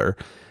popular,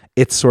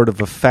 it sort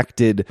of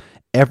affected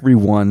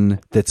everyone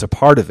that's a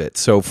part of it.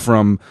 So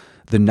from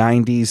the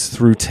 90s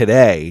through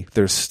today,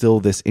 there's still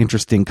this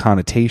interesting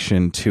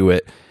connotation to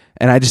it,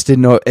 And I just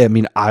didn't know. I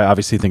mean, I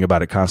obviously think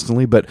about it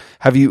constantly, but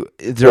are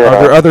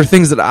there other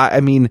things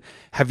that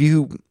have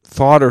you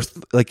thought or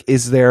like,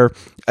 is there,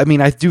 I mean,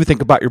 I do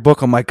think about your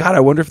book. I'm like, God, I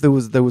wonder if there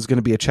was going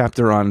to be a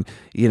chapter on,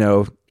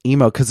 emo,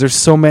 because there's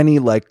so many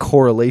like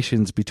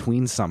correlations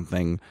between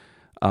something,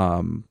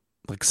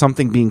 like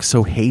something being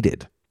so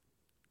hated.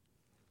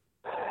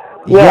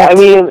 Yeah, I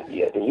mean,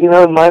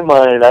 in my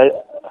mind,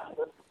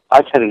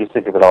 I tend to just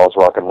think of it all as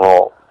rock and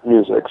roll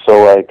music.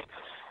 So, like,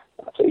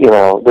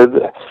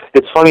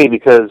 it's funny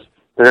because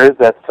there is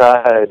that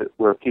side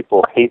where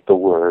people hate the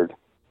word,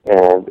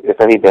 and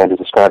if any band is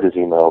described as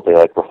emo, they,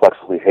 like,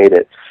 reflexively hate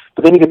it.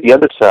 But then you get the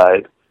other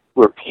side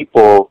where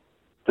people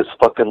just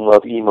fucking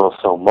love emo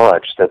so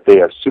much that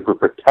they are super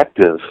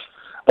protective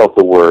of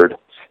the word,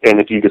 and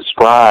if you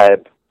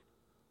describe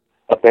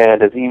a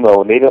band as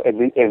emo and they don't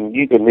and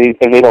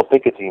they don't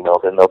think it's emo,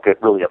 then they'll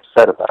get really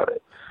upset about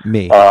it.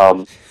 Me.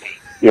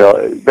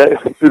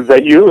 Is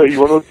that you? Are you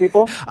one of those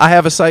people? I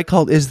have a site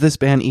called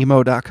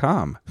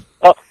isthisbandemo.com.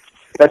 Oh,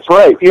 that's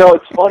right.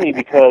 It's funny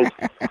because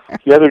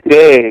the other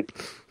day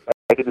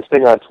I did this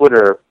thing on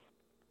Twitter.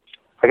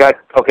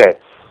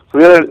 So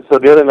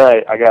the other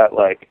night I got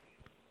like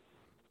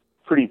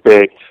pretty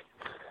baked,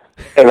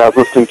 and I was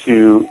listening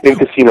to In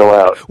Casino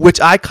Out.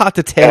 Which I caught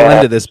the tail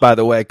end of this, by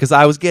the way, because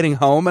I was getting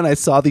home and I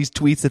saw these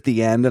tweets at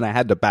the end and I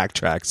had to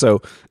backtrack.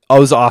 So it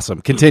was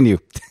awesome. Continue.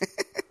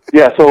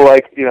 Yeah, so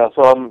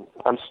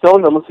I'm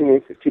stoned, I'm listening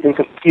to In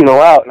Casino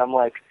Out, and I'm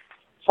like,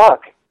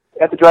 fuck,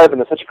 At the Drive-In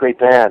is such a great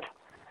band.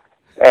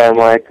 And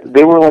like,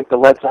 they were like the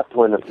Led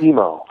Zeppelin of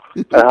emo.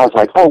 And I was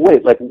like, oh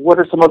wait, like what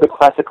are some other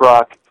classic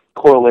rock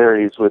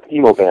corollaries with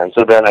emo bands?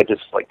 So then I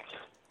just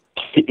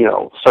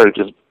started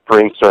just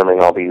brainstorming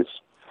all these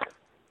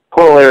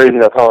corollaries,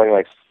 calling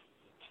like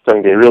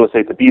Sunny Day Real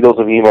Estate the Beatles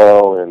of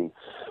emo, and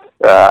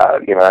I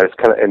just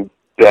kind of, and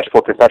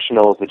Dashboard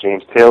Professionals, the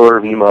James Taylor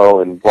of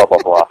emo, and blah blah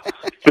blah.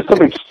 Just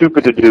something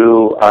stupid to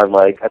do on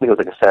I think it was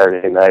like a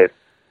Saturday night.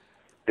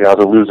 I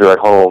was a loser at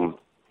home,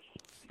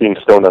 being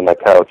stoned on my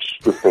couch,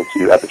 listening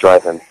to At the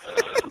Drive-In.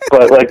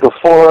 But like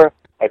before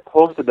I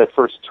posted that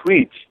first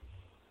tweet,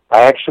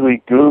 I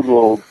actually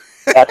Googled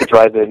At the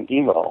Drive-In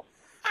emo.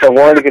 So I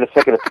wanted to get a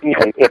second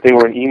opinion if they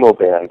were an emo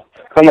band.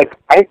 So I'm like,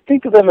 I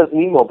think of them as an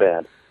emo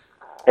band,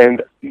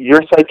 and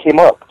your site came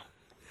up.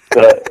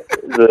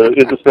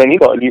 Is this band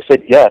emo? And you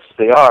said yes,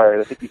 they are.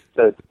 And I think you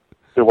said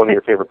they're one of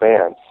your favorite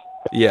bands.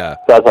 Yeah.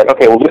 So I was like,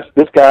 okay, well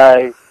this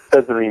guy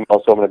says they're emo,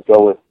 so I'm going to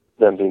go with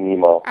them being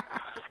emo.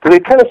 Because they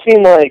kind of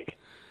seem like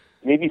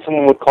maybe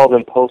someone would call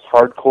them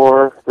post-hardcore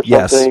or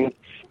something. Yes.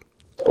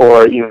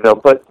 Or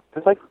but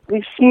it's like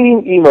they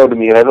seem emo to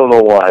me, and I don't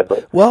know why.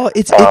 But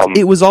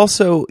it was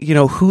also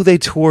who they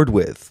toured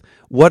with.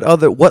 What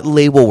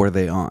label were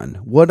they on?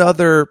 What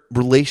other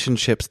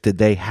relationships did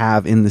they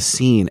have in the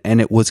scene? And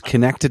it was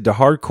connected to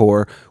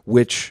hardcore,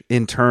 which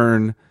in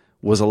turn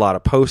was a lot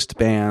of post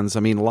bands. I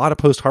mean, a lot of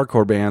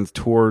post-hardcore bands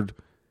toured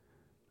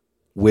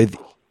with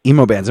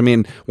emo bands. I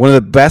mean, one of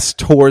the best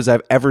tours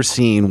I've ever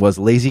seen was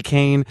Lazy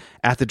Kane,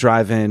 At the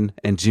Drive-In,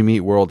 and Jimmy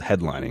Eat World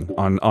headlining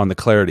on the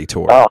Clarity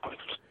tour. Oh.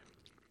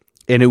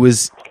 And it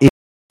was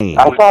insane.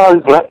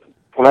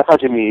 When I saw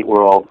Jimmy Eat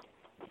World,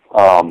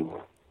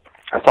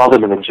 I saw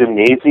them in a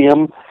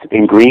gymnasium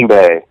in Green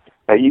Bay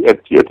at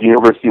the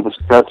University of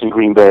Wisconsin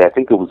Green Bay. I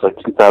think it was like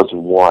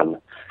 2001.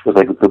 It was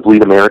like the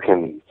Bleed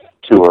American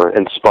tour,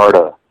 and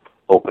Sparta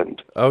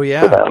opened. Oh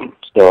yeah. For them.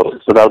 So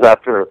that was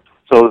after.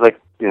 So it was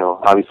like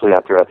obviously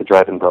after At the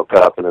Drive-In broke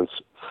up, and then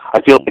I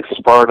feel like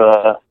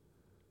Sparta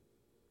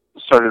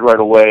started right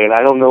away, and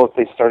I don't know if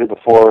they started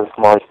before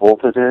Mars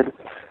Volta did,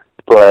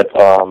 but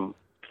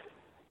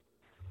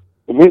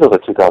maybe it was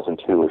like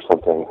 2002 or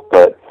something.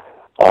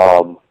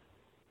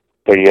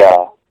 But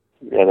yeah,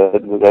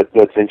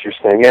 that's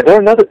interesting. Yeah, they're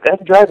another At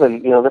the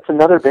Drive-In. That's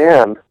another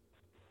band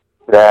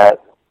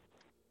that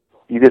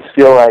you just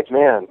feel like,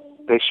 man,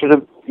 they should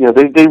have.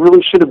 They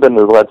really should have been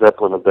the Led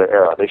Zeppelin of their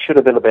era. They should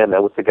have been a band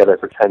that was together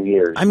for 10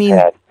 years. I mean,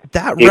 that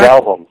 8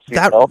 albums.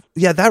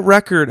 That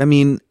record. I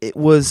mean, it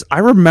was. I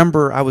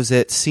remember I was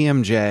at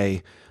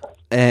CMJ.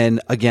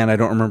 And again, I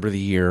don't remember the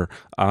year,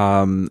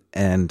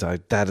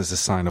 that is a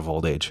sign of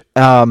old age.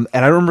 And I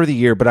don't remember the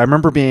year, but I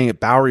remember being at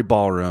Bowery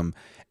Ballroom,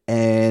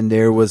 and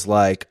there was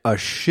like a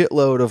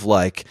shitload of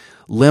like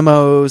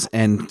limos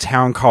and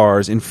town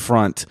cars in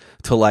front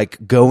to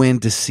like go in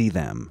to see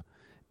them.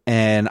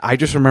 And I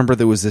just remember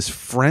there was this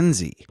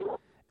frenzy,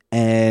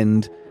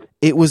 and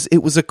it was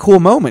a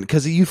cool moment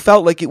because you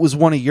felt like it was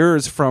one of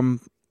yours from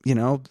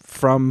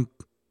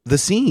the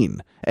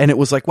scene. And it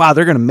was like, wow,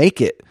 they're going to make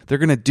it. They're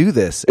going to do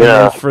this.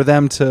 Yeah. And for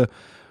them to,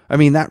 I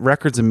mean, that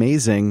record's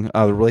amazing,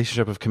 the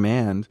Relationship of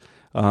Command.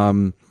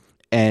 But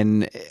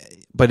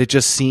it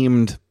just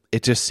seemed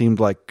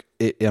like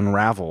it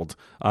unraveled.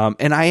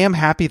 And I am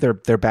happy they're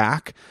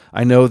back.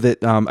 I know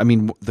that,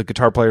 the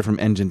guitar player from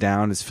Engine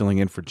Down is filling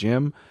in for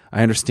Jim.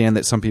 I understand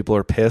that some people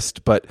are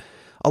pissed, but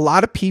a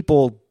lot of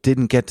people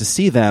didn't get to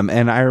see them.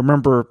 And I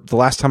remember the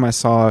last time I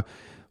saw,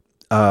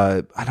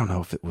 I don't know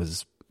if it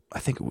was I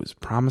think it was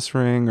Promise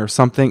Ring or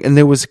something, and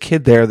there was a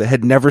kid there that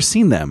had never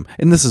seen them.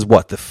 And this is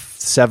what, the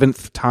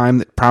seventh time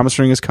that Promise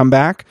Ring has come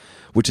back,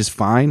 which is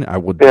fine. I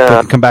would they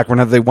can come back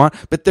whenever they want.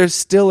 But there's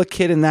still a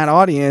kid in that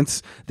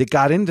audience that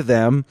got into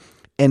them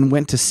and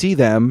went to see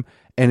them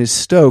and is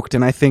stoked.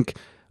 And I think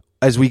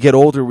as we get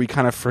older, we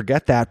kind of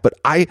forget that. But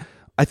I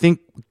think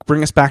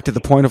bring us back to the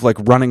point of like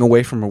running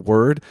away from a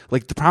word.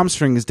 Like the Promise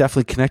Ring is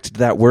definitely connected to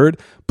that word,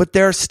 but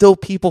there are still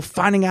people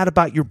finding out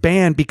about your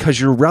band because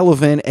you're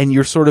relevant and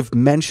you're sort of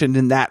mentioned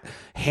in that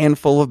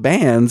handful of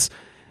bands.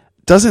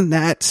 Doesn't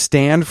that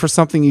stand for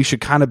something you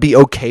should kind of be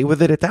okay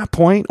with it at that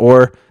point?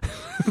 Or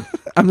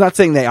I'm not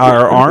saying they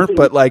are or aren't,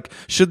 but like,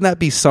 shouldn't that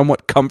be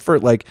somewhat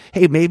comfort? Like,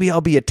 hey, maybe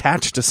I'll be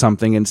attached to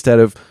something instead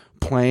of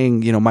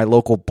playing, my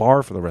local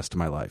bar for the rest of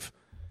my life.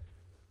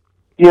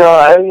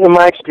 Yeah, in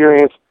my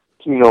experience,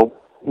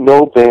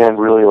 no band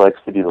really likes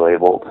to be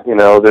labeled.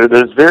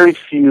 There's very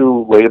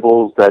few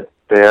labels that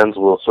bands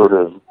will sort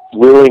of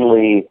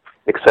willingly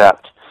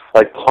accept.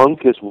 Like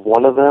punk is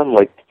one of them.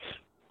 Like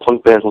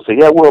punk bands will say,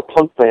 "Yeah, we're a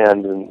punk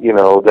band," and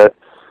that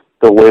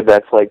they'll wave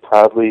that flag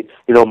proudly.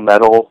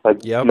 Metal,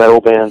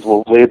 metal bands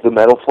will wave the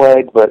metal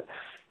flag. But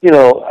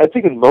I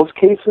think in most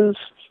cases,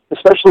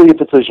 especially if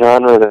it's a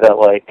genre that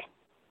like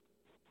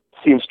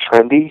seems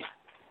trendy,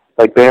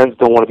 like bands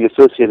don't want to be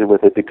associated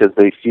with it because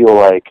they feel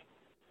like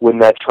when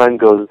that trend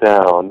goes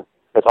down,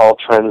 as all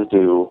trends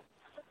do,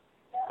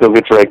 they'll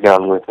get dragged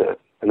down with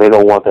it, and they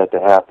don't want that to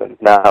happen.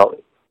 Now,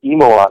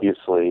 emo,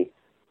 obviously,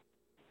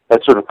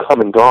 that's sort of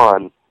come and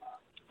gone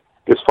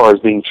as far as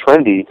being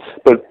trendy,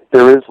 but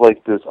there is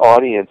like this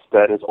audience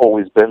that has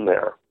always been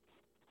there.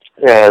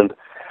 And,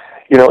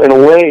 in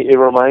a way, it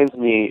reminds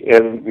me,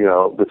 and,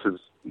 this is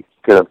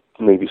going to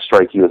maybe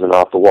strike you as an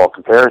off-the-wall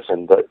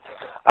comparison, but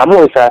I'm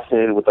really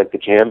fascinated with like the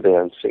jam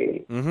band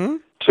scene,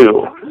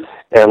 too,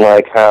 and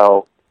like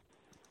how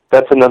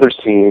that's another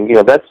scene,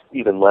 that's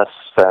even less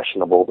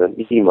fashionable than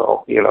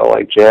emo.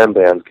 Like jam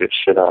bands get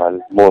shit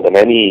on more than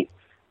any,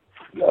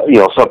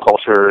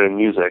 subculture in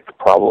music,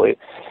 probably.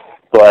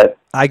 But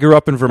I grew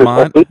up in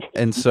Vermont,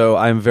 and so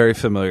I'm very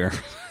familiar.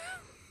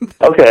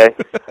 Okay.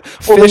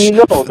 Well, Fish,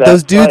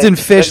 those dudes in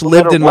Fish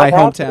lived in my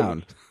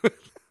hometown.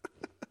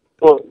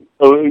 Well,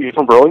 are you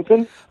from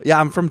Burlington? Yeah,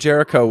 I'm from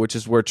Jericho, which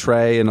is where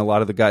Trey and a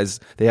lot of the guys,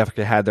 they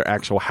actually had their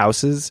actual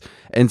houses.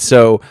 And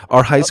so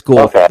our high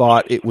school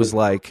thought it was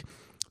like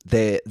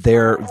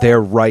their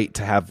right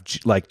to have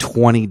like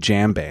 20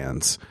 jam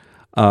bands.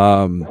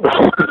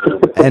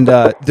 And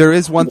there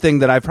is one thing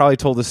that I've probably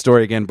told this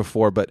story again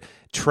before, but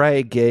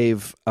Trey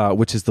gave,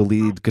 which is the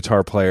lead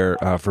guitar player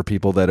for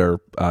people that are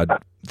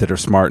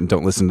smart and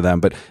don't listen to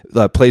them, but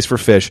plays for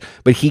Fish.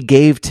 But he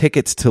gave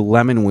tickets to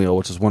Lemon Wheel,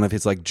 which is one of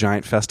his like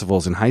giant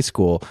festivals in high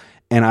school,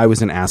 and I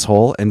was an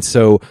asshole, and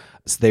so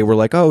they were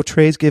like, "Oh,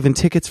 Trey's giving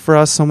tickets for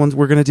us.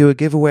 We're going to do a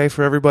giveaway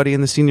for everybody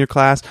in the senior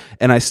class."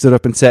 And I stood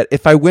up and said,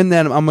 "If I win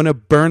them, I'm going to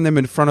burn them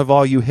in front of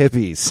all you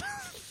hippies."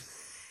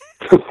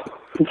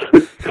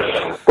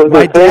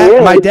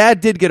 My dad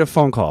did get a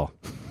phone call.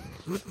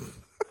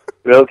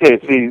 Okay,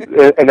 see,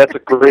 and that's a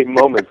great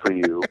moment for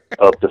you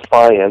of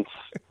defiance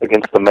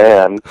against the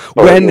man.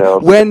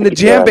 When the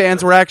jam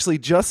bands were actually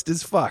just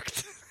as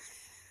fucked.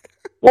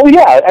 Well,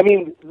 yeah, I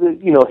mean,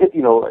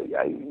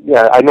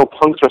 I know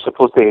punks are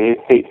supposed to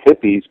hate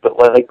hippies, but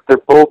like they're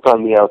both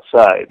on the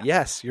outside.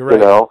 Yes, you're right.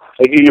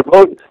 Like you're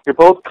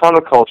both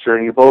counterculture,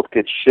 and you both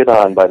get shit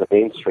on by the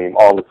mainstream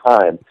all the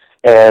time,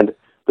 and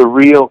the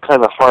real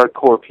kind of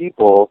hardcore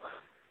people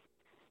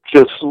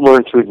just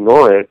learn to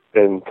ignore it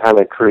and kind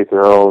of create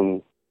their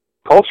own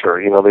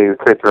culture. They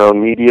create their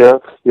own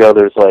media.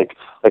 There's like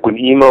when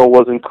emo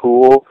wasn't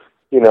cool,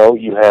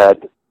 you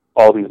had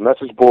all these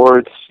message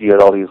boards, you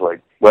had all these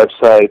like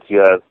websites, you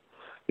had,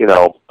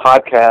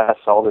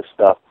 podcasts, all this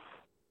stuff.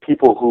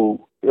 People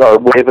who are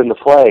waving the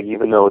flag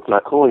even though it's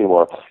not cool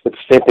anymore. It's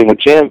the same thing with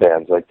jam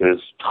bands. Like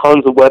there's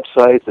tons of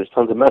websites, there's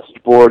tons of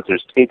message boards,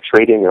 there's tape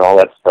trading and all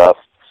that stuff.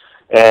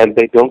 And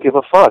they don't give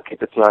a fuck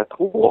if it's not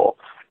cool.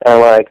 And,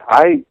 like,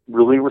 I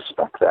really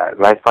respect that.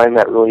 And I find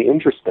that really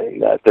interesting,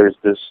 that there's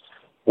this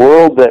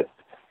world that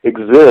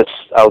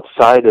exists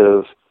outside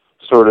of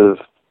sort of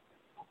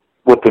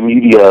what the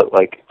media,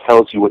 like,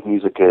 tells you what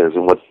music is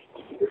and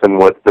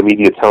what the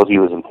media tells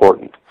you is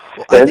important.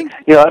 Well,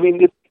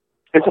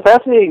 it's a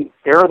fascinating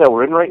era that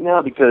we're in right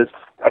now because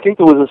I think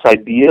there was this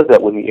idea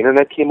that when the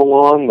internet came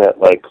along that,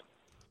 like,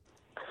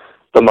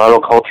 the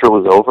monoculture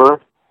was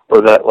over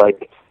or that,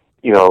 like,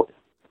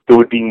 there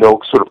would be no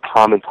sort of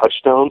common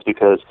touchstones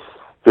because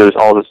there's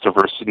all this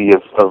diversity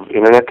of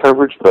internet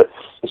coverage. But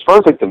as far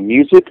as like the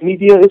music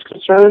media is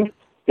concerned,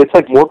 it's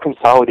like more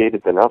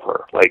consolidated than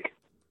ever. Like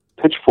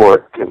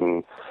Pitchfork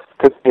and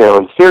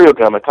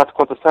Stereogum and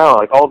Consequence of Sound,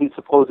 like all these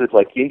supposed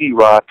like indie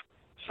rock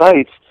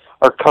sites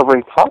are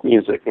covering pop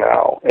music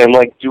now and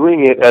like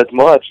doing it as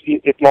much,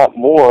 if not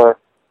more,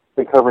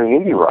 than covering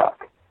indie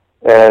rock.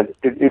 And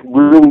it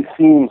really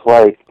seems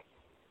like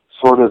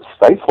sort of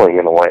stifling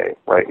in a way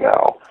right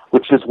now,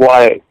 which is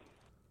why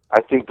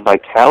I think the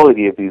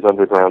vitality of these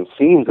underground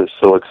scenes is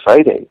so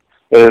exciting.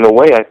 And in a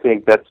way, I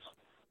think that's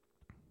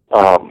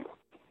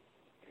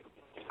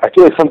I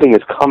feel like something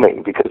is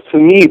coming, because to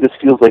me this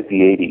feels like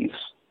the 80s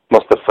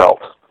must have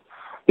felt,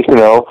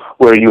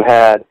 where you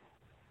had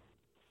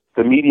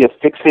the media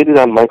fixated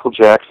on Michael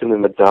Jackson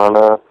and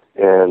Madonna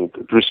and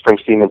Bruce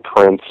Springsteen and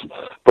Prince,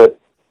 but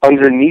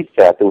underneath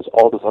that there was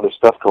all this other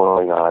stuff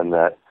going on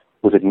that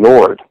was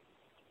ignored,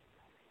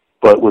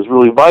 but was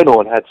really vital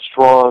and had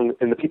strong,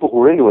 and the people who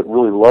were into it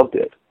really loved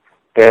it.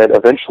 And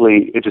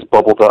eventually it just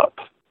bubbled up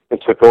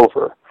and took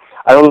over.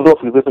 I don't know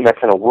if we live in that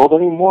kind of world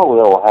anymore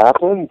where that will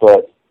happen,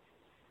 but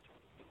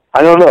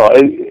I don't know.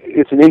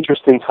 It's an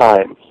interesting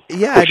time.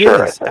 Yeah, it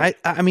sure, is.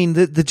 I mean,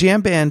 the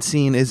jam band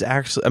scene is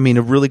actually, I mean,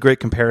 a really great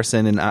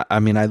comparison. And I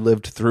mean, I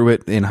lived through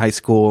it in high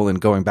school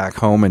and going back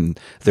home, and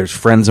there's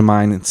friends of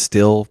mine and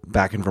still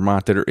back in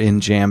Vermont that are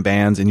in jam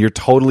bands. And you're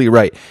totally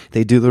right.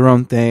 They do their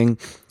own thing.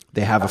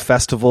 They have a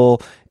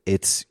festival.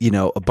 It's,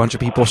 a bunch of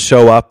people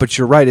show up, but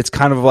you're right. It's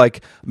kind of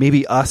like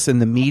maybe us in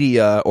the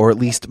media, or at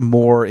least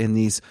more in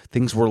these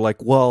things, we're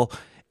like, well,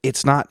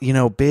 it's not,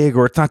 big,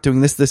 or it's not doing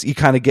this. You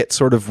kind of get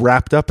sort of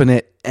wrapped up in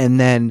it. And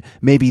then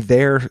maybe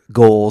their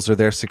goals or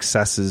their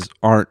successes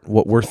aren't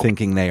what we're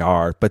thinking they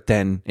are, but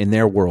then in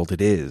their world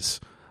it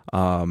is.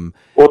 Well,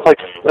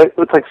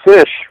 it's like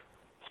Fish.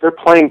 They're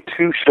playing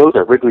 2 shows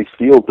at Wrigley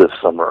Field this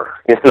summer,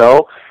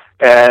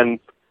 and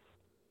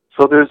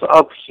so there's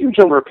a huge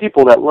number of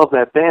people that love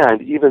that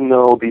band, even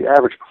though the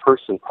average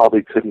person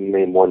probably couldn't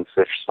name one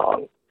Fish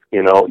song,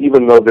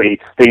 even though they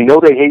know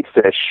they hate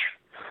Fish,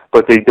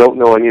 but they don't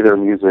know any of their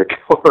music,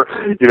 or,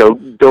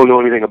 don't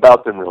know anything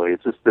about them really.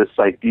 It's just this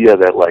idea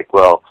that, like,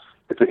 well,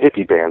 it's a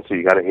hippie band, so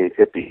you got to hate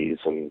hippies,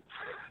 and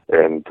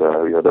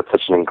that's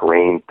such an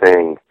ingrained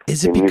thing.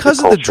 Is it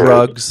because of the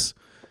drugs?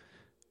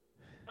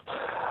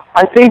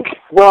 I think,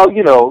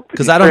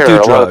 because I don't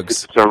do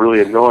drugs. It's really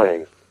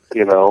annoying,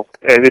 and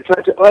it's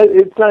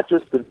not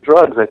just the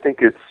drugs. I think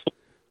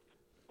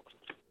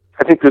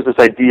there's this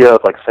idea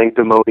of like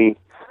sanctimony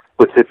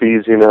with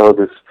hippies,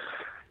 this,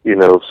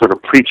 sort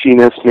of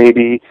preachiness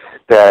maybe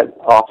that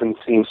often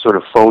seems sort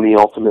of phony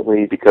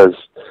ultimately, because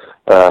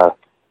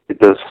it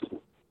does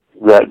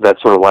that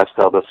sort of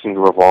lifestyle does seem to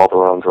revolve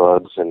around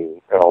drugs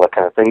and all that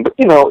kind of thing. But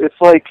it's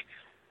like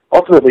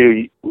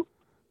ultimately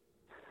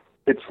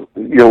it's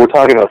we're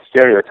talking about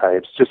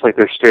stereotypes, just like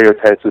there's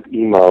stereotypes with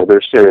emo,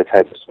 there's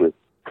stereotypes with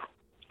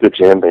the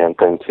jam band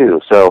thing too.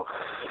 So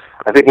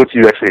I think once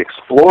you actually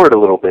explore it a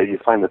little bit, you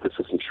find that this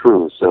isn't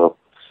true. So.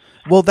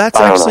 Well, that's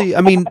actually,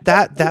 I mean,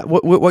 that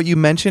what you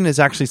mentioned is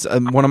actually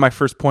one of my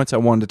first points I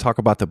wanted to talk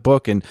about the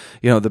book. And,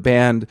 the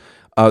band,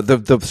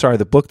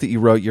 the book that you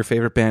wrote, Your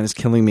Favorite Band is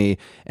Killing Me,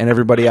 and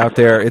everybody out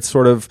there, it's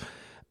sort of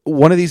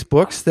one of these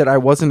books that I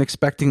wasn't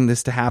expecting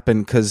this to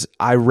happen, because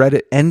I read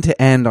it end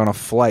to end on a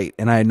flight,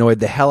 and I annoyed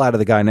the hell out of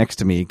the guy next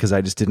to me because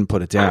I just didn't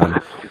put it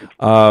down.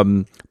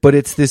 But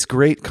it's this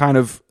great kind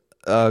of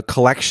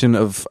collection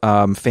of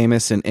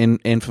famous and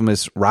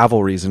infamous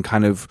rivalries, and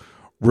kind of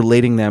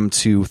relating them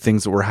to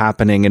things that were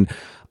happening. And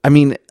I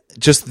mean,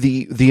 just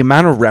the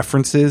amount of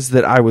references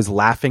that I was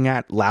laughing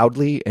at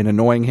loudly and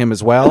annoying him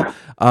as well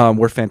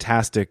were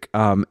fantastic.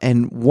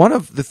 And one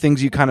of the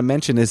things you kind of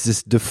mentioned is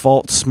this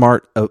default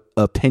smart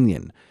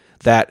opinion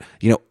that,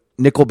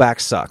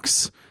 Nickelback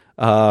sucks.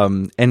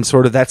 And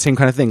sort of that same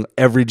kind of thing.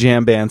 Every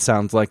jam band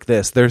sounds like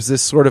this. There's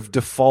this sort of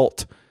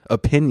default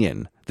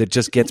opinion that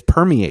just gets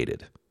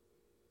permeated.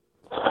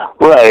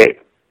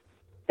 Right.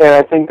 And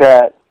I think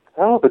that,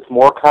 I don't know if it's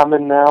more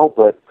common now,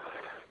 but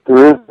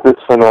there is this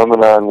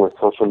phenomenon with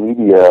social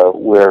media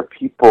where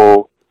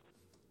people,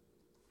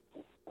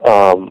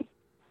 they're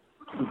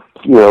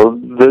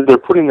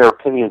putting their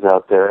opinions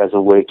out there as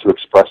a way to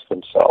express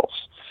themselves,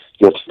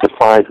 to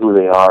define who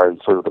they are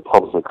in sort of the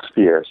public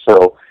sphere.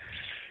 So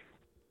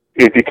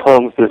it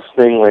becomes this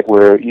thing like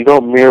where you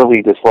don't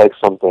merely dislike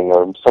something,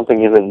 or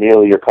something isn't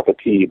merely your cup of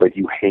tea, but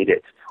you hate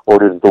it,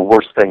 or it is the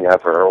worst thing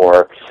ever,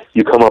 or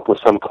you come up with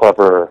some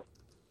clever,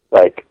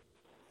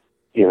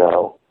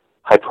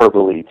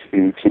 hyperbole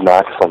to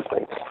knock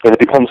something. And it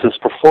becomes this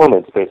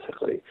performance,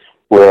 basically,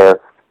 where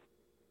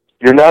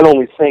you're not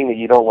only saying that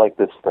you don't like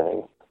this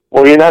thing,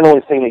 or you're not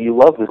only saying that you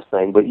love this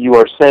thing, but you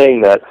are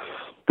saying that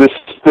this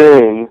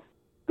thing,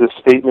 this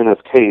statement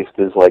of taste,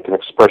 is like an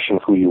expression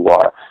of who you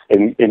are.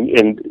 And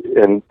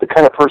the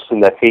kind of person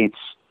that hates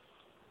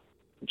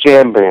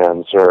jam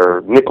bands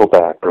or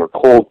Nickelback or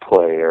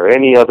Coldplay or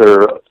any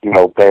other,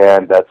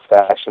 band that's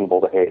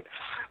fashionable to hate,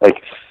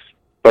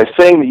 by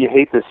saying that you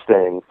hate this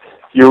thing,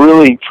 you're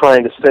really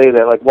trying to say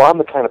that, I'm not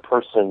the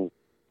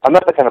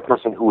kind of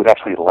person who would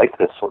actually like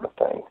this sort of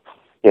thing.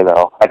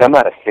 I'm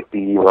not a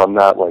hippie, or I'm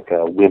not like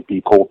a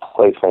wimpy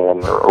Coldplay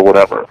fan or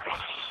whatever.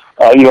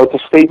 It's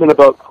a statement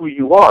about who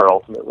you are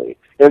ultimately.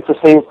 And it's the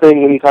same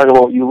thing when you talk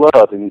about what you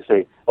love and you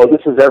say, oh,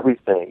 this is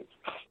everything.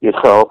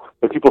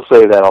 But people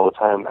say that all the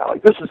time now.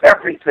 This is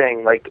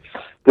everything.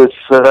 This,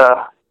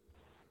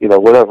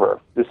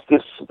 whatever. This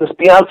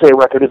Beyonce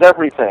record is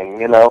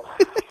everything,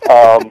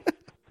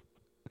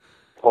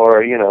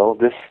 or, this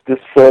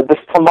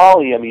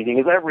tamale I'm eating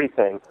is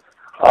everything.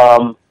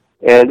 And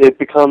it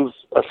becomes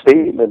a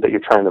statement that you're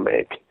trying to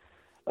make.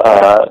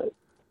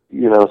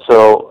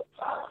 So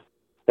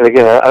And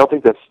again, I don't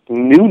think that's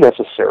new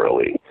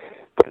necessarily,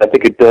 but I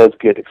think it does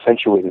get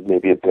accentuated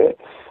maybe a bit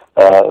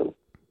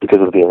because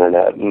of the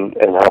internet and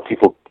how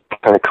people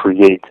kind of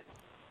create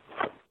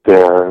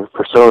their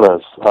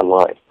personas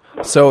online.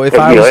 So if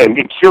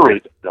and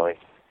curate really.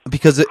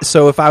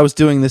 So if I was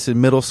doing this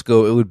in middle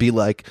school, it would be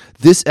like,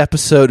 this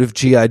episode of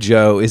G.I.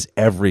 Joe is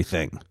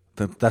everything.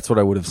 That's what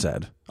I would have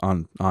said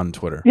on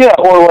Twitter. Yeah,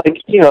 or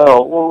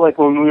like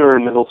when we were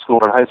in middle school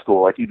or high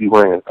school, like you'd be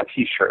wearing a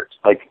T-shirt,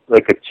 like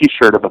a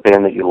T-shirt of a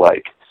band that you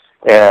like,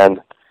 and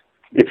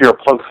if you're a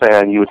punk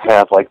fan, you would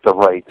have like the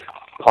right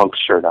punk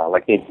shirt on,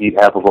 like you'd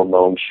have a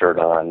Ramones shirt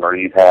on, or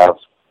you'd have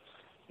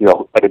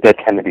like a Dead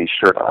Kennedys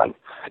shirt on,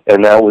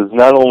 and that was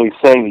not only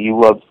saying that you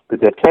love the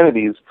Dead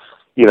Kennedys,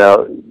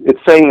 it's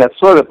saying that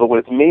sort of, but what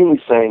it's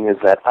mainly saying is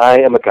that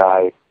I am a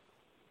guy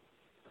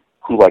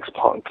who likes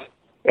punk.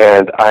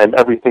 And I'm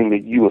everything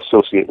that you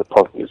associate with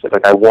punk music.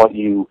 Like, I want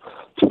you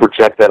to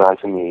project that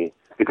onto me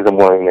because I'm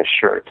wearing this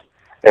shirt.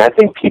 And I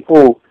think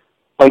people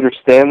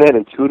understand that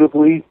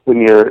intuitively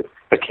when you're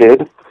a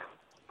kid.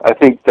 I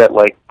think that,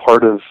 like,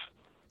 part of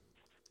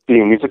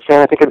being a music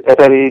fan, I think at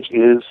that age,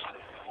 is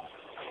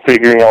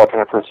figuring out what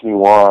kind of person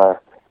you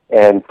are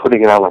and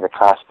putting it on like a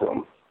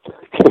costume.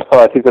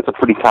 I think that's a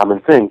pretty common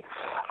thing.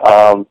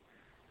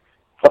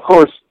 Of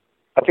course,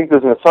 I think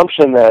there's an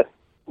assumption that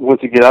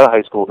once you get out of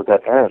high school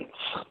that ends.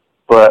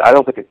 But I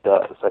don't think it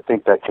does. I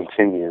think that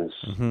continues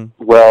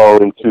well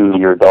into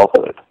your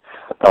adulthood.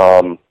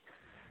 And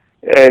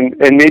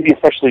maybe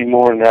especially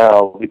more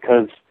now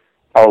because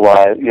our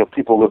lives,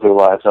 people live their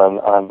lives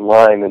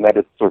online, and that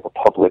is sort of a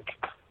public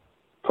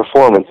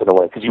performance in a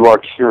way, because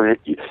you're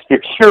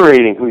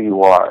curating who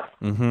you are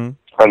on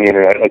the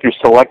internet. Like, you're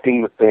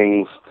selecting the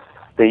things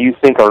that you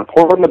think are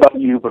important about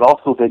you, but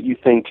also that you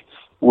think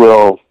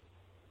will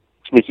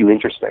make you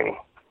interesting.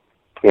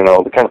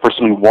 The kind of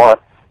person you want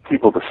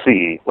people to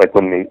see, like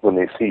when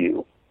they see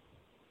you.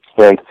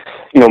 And,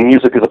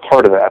 music is a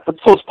part of that, but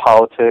so is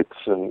politics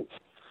and,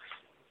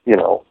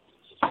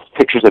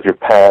 pictures of your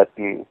pet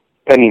and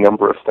any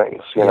number of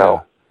things,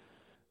 know.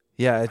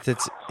 Yeah,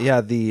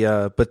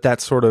 but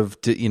that sort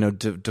of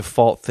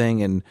default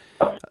thing, and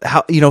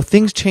how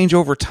things change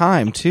over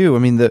time too. I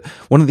mean,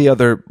 one of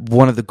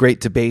the great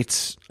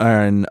debates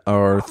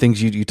or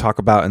things you talk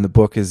about in the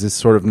book is this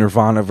sort of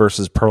Nirvana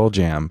versus Pearl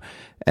Jam,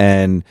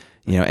 and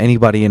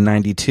anybody in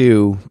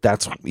 '92,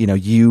 that's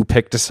you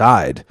picked a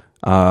side.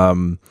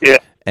 Yeah.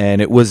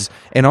 And it was,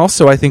 and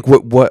also I think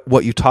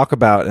what you talk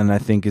about, and I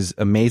think is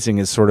amazing,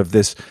 is sort of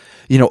this,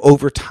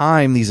 over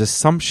time, these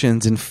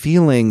assumptions and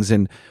feelings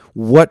and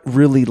what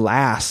really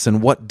lasts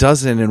and what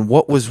doesn't, and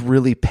what was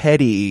really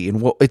petty,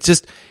 and what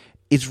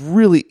it's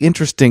really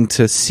interesting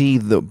to see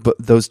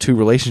those two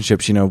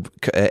relationships,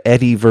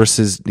 Eddie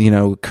versus,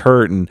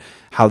 Kurt, and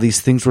how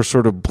these things were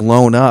sort of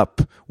blown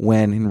up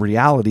when in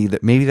reality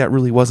that maybe that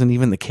really wasn't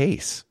even the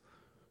case.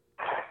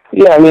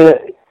 Yeah, I mean,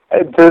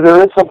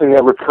 there is something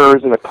that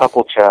recurs in a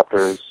couple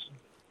chapters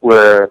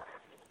where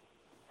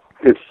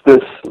it's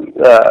this,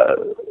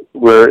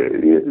 where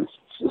it's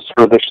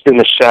sort of in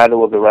the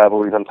shadow of the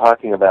rivalries I'm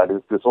talking about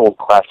is this old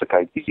classic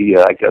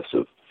idea, I guess,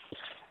 of,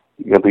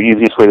 the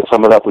easiest way to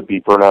sum it up would be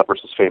Burn Out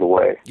versus Fade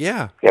Away.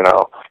 Yeah. And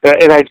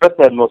I address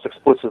that most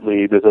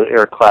explicitly. There's an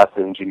Eric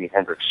Clapton and Jimi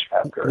Hendrix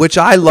chapter. Which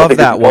I love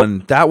that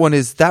one. That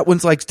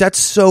one's like, that's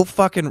so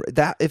fucking,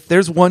 that if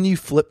there's one you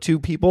flip to,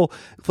 people,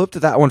 flip to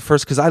that one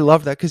first, because I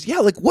love that. Because,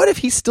 like, what if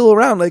he's still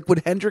around? Like,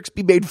 would Hendrix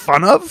be made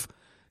fun of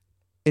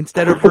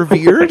instead of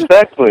revered?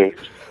 Exactly.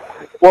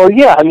 Well,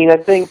 yeah, I mean, I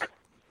think,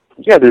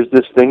 there's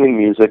this thing in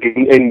music,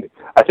 and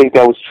I think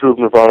that was true of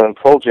Nirvana and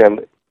Pearl Jam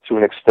to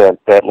an extent,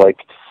 that, like,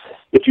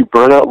 if you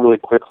burn out really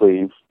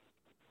quickly,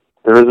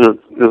 there's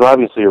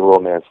obviously a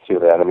romance to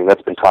that. I mean,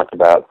 that's been talked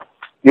about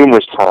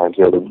numerous times.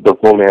 The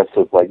romance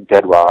of like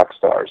dead rock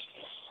stars,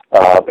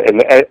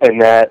 and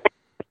that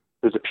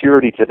there's a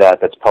purity to that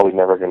that's probably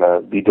never going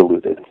to be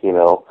diluted.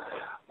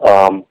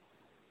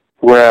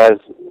 Whereas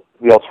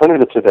the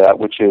alternative to that,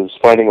 which is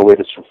finding a way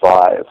to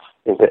survive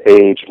and to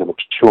age and to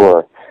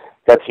mature,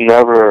 that's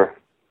never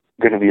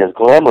going to be as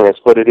glamorous.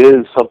 But it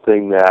is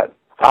something that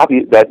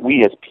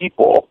we as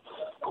people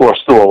who are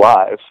still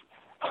alive,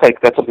 like,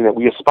 that's something that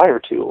we aspire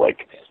to.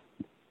 Like,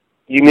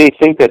 you may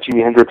think that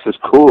Jimi Hendrix is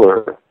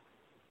cooler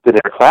than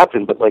Eric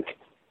Clapton, but, like,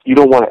 you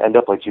don't want to end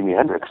up like Jimi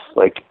Hendrix.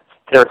 Like,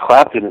 Eric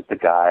Clapton is the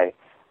guy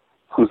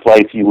whose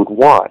life you would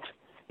want,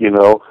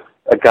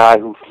 a guy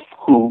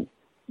who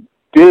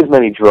did as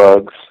many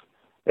drugs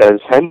as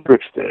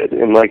Hendrix did,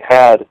 and, like,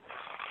 had,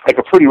 like,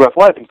 a pretty rough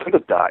life and could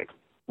have died,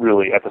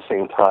 really, at the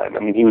same time. I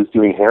mean, he was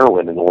doing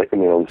heroin in the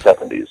early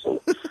 70s, and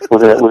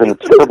was in a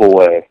terrible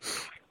way.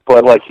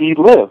 But, like, he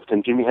lived,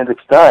 and Jimi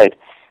Hendrix died.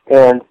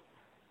 And,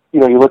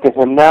 you look at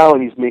him now,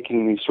 and he's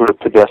making these sort of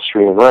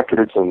pedestrian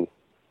records, and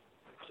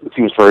it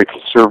seems very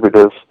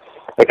conservative.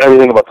 Like,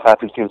 everything about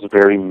Clapton seems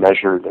very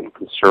measured and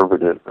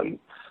conservative and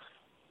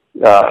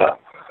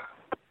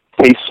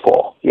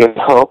tasteful,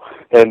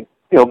 and,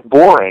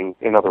 boring,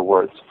 in other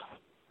words.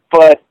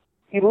 But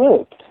he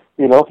lived,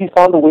 he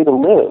found a way to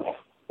live.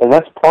 And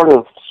that's part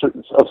of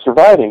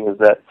surviving, is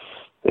that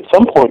at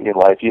some point in your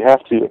life, you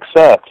have to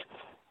accept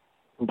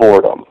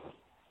boredom.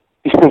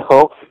 You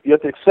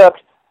have to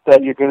accept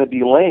that you're going to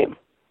be lame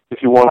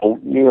if you want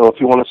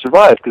to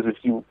survive. Because if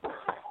you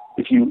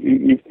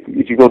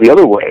go the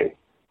other way,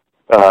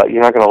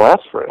 you're not going to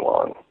last very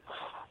long.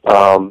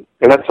 And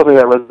that's something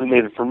that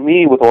resonated for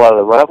me with a lot of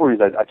the rivalries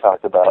I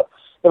talked about,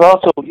 and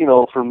also,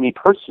 for me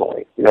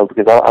personally,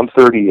 because I'm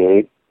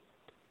 38.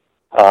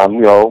 I'm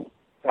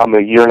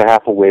a year and a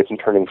half away from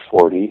turning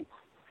 40.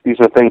 These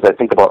are things I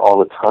think about all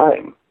the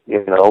time,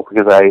 because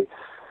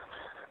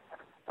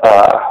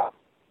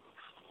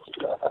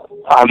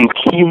I'm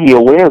keenly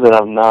aware that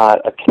I'm not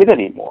a kid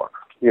anymore.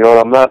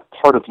 I'm not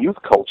part of youth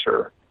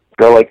culture.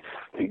 Like,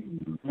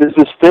 there's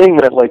this thing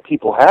that, like,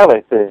 people have,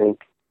 I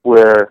think,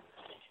 where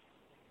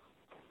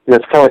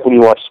it's kind of like when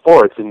you watch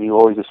sports and you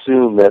always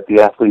assume that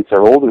the athletes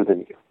are older than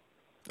you.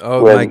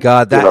 Oh, my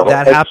God.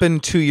 That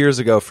happened 2 years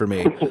ago for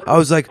me. I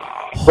was like,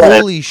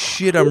 holy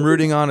shit, I'm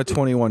rooting on a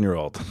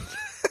 21-year-old.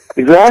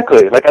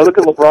 Exactly. Like, I look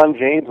at LeBron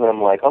James and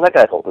I'm like, oh, that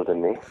guy's older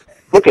than me.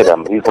 Look at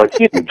him. He's, like,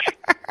 huge.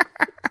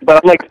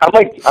 But I'm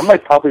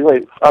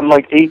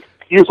like 8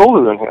 years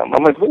older than him.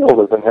 I'm, like, way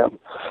older than him.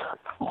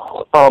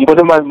 But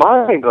in my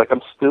mind, like,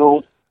 I'm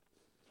still,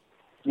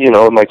 in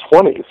my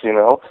 20s,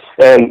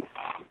 and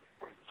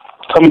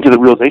coming to the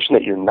realization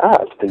that you're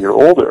not, that you're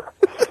older,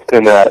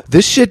 and that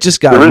this shit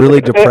just got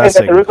really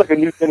depressing. And there is, like, a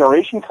new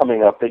generation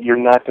coming up that you're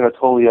not going to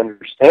totally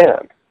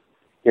understand.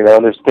 And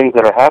there's things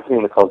that are happening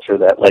in the culture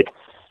that, like,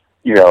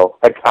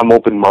 like, I'm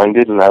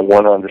open-minded and I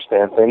want to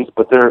understand things,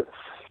 but there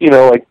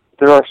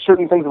are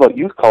certain things about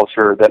youth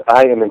culture that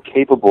I am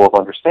incapable of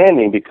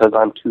understanding because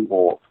I'm too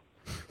old.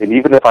 And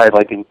even if I,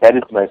 like,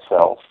 embedded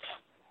myself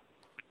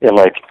in,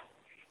 like,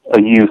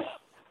 a youth,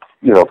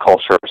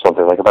 culture or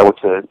something, like if I went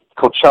to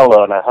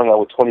Coachella and I hung out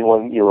with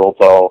 21-year-olds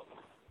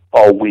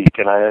all week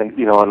and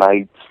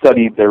I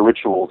studied their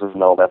rituals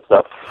and all that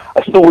stuff,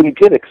 I still wouldn't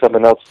get it because I'm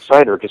an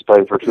outsider just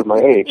by virtue of my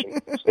age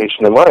and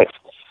station in life.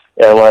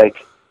 And,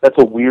 like, that's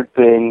a weird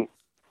thing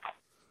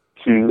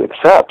to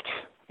accept,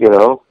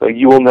 like,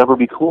 you will never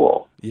be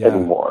cool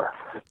anymore.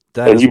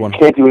 And you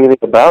can't do anything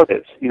about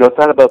it. It's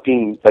not about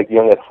being, like,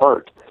 young at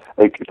heart.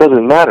 Like, it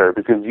doesn't matter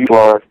because you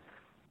are,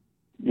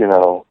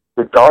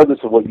 regardless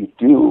of what you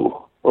do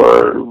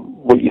or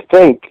what you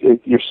think,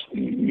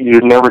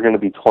 you're never going to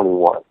be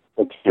 21.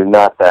 Like, you're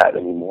not that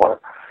anymore.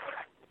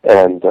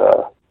 And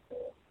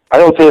I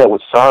don't say that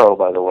with sorrow,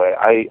 by the way.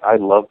 I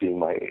love being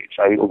my age.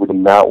 I would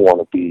not want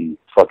to be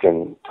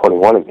fucking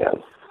 21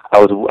 again.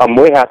 I'm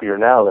way happier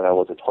now than I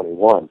was at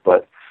 21,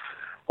 but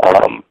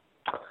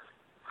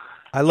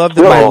I love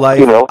that my life.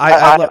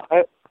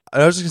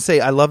 I was just gonna say,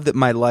 I love that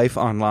my life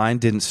online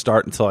didn't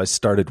start until I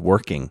started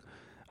working.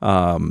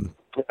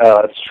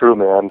 That's true,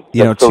 man.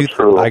 That's so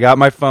true. I got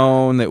my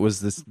phone that was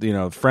this,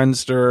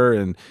 Friendster,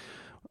 and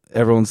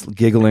everyone's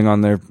giggling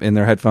in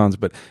their headphones.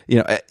 But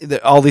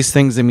all these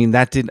things. I mean,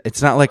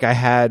 it's not like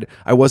I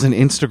wasn't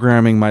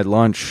Instagramming my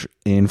lunch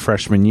in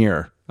freshman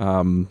year.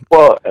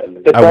 Well,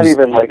 it's not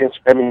even like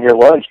Instagramming your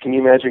lunch. Can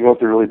you imagine going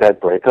through a really bad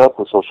breakup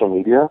with social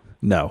media?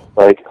 No.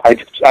 Like,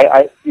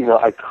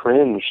 I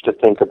cringe to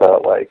think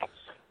about, like,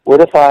 what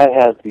if I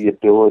had the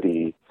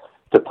ability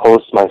to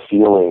post my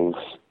feelings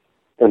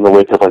in the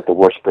wake of, like, the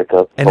worst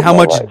breakup and of how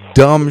my much life?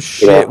 Dumb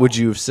shit would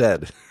you have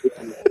said?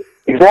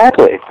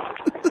 Exactly.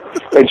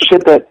 And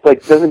shit that,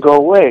 like, doesn't go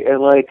away.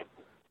 And, like,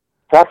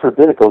 God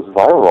forbid it goes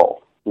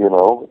viral,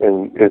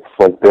 and it's,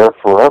 like, there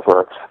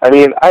forever. I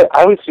mean, I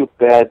always feel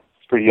bad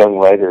for young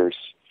writers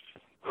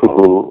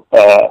who,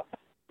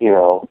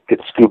 get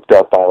scooped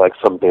up by, like,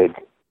 some big,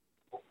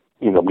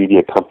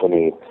 media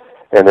company,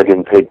 and they're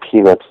getting paid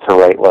peanuts to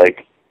write,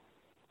 like,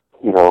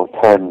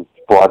 10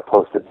 blog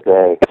posts a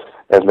day,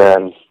 and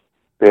then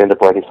they end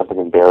up writing something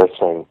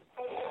embarrassing,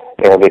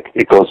 and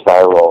it goes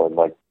viral, and,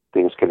 like,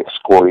 they just get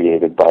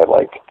excoriated by,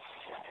 like,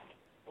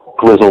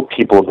 grizzled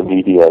people in the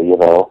media,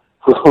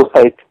 who,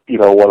 like,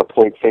 want to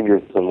point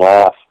fingers and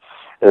laugh.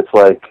 And it's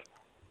like,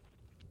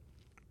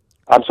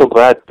 I'm so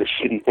glad the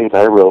shitty things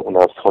I wrote when I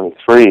was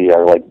 23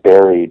 are, like,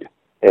 buried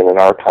in an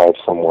archive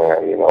somewhere,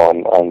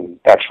 on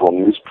actual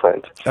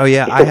newsprint. Oh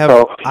yeah,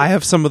 I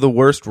have some of the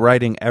worst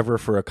writing ever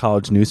for a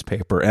college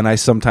newspaper, and I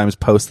sometimes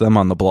post them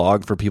on the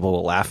blog for people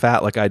to laugh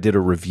at. Like, I did a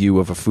review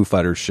of a Foo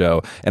Fighters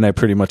show, and I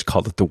pretty much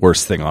called it the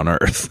worst thing on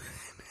earth.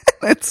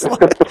 It's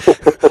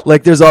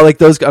like there's all, like,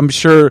 those. I'm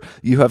sure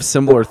you have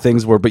similar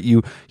things where, but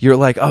you're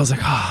like, I was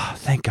like, oh,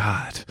 thank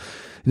God.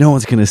 No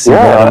one's going to see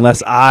that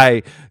unless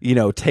I,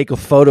 take a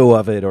photo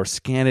of it or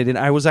scan it in.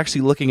 I was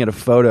actually looking at a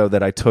photo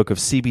that I took of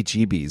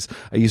CBGB's.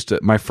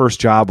 My first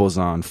job was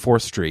on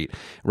 4th Street,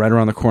 right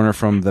around the corner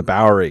from the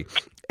Bowery.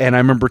 And I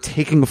remember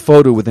taking a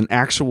photo with an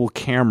actual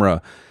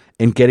camera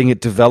and getting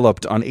it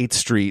developed on 8th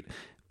Street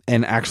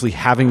and actually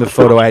having the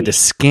photo. I had to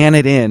scan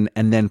it in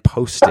and then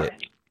post it.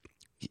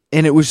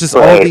 And it was just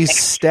all these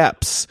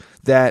steps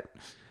that,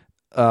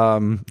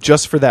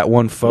 just for that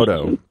one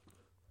photo.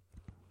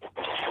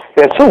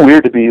 Yeah, it's so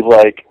weird to be,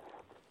 like,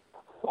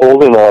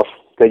 old enough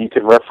that you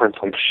can reference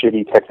like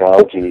shitty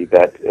technology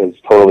that is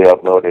totally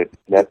outmoded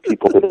and that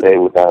people today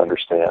would not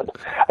understand.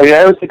 I mean,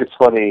 I always think it's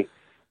funny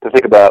to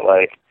think about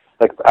like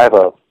I have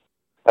a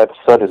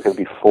son who's going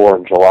to be 4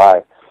 in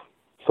July.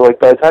 So like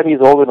by the time he's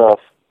old enough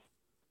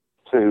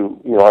to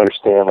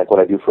understand like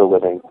what I do for a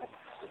living,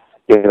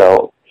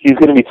 he's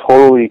going to be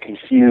totally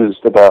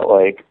confused about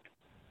like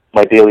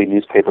my daily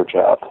newspaper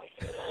job.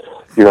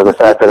 The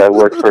fact that I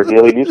worked for a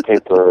daily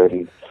newspaper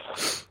and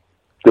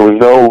there was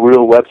no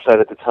real website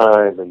at the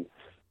time, and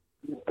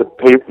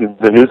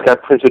the news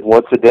got printed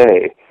once a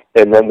day,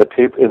 and then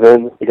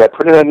it got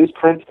printed on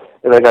newsprint,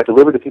 and then got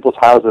delivered to people's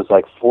houses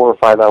like 4 or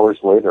 5 hours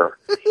later,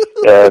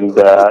 and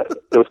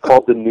it was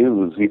called the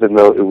news, even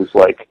though it was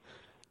like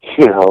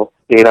 8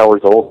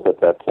 hours old at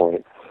that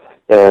point.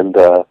 And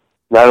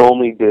not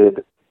only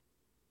did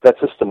that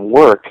system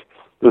work,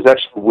 it was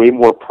actually way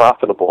more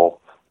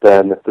profitable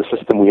than the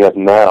system we have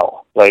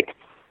now. Like,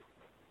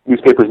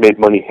 newspapers made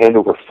money hand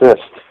over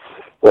fist,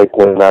 like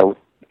when I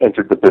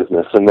entered the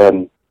business. And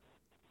then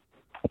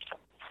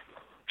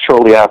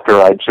shortly after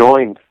I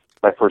joined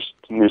my first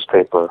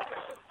newspaper,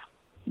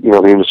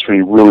 the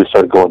industry really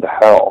started going to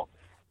hell.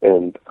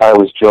 And I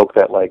always joke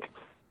that, like,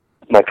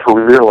 my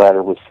career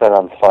ladder was set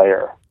on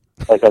fire,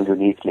 like,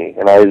 underneath me.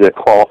 And I had to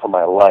crawl for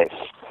my life,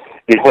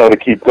 to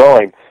keep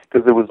going.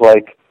 Because it was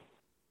like,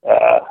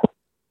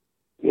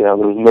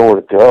 there was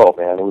nowhere to go,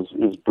 man. It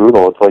was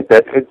brutal. It's like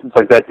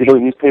that daily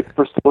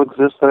newspaper still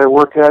exists that I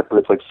work at, but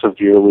it's like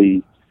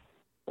severely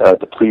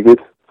depleted.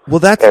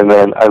 Well, and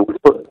then I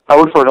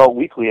worked for Adult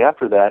Weekly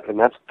after that, and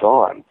that's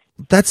gone.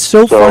 That's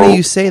so funny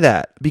you say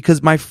that,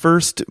 because I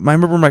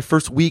remember my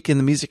first week in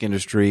the music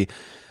industry.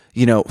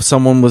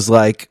 Someone was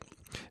like,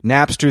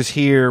 Napster's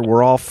here,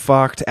 we're all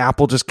fucked.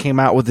 Apple just came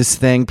out with this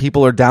thing.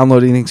 People are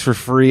downloading things for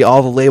free.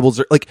 All the labels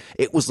are like,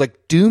 it was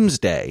like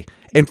doomsday.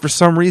 And for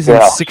some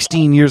reason,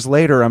 16 years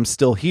later, I'm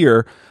still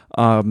here,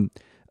 battered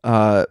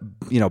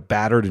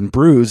and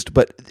bruised.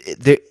 But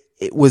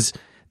it was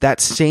that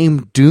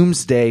same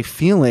doomsday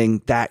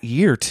feeling that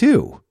year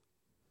too.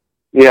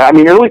 Yeah, I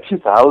mean, early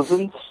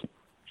 2000s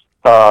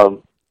are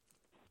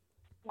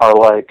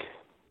like,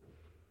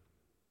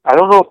 I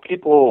don't know if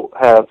people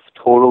have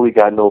totally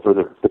gotten over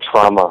the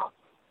trauma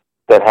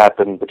that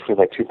happened between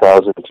like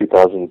 2000 and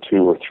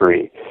 2002 or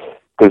 3.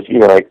 Because,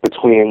 like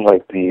between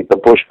like the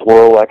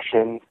Bush-Gore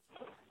election,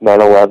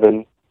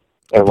 9/11,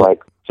 and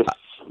like just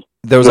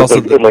there was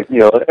also and like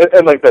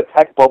like the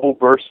tech bubble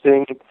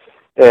bursting,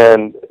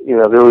 and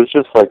there was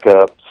just like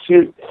a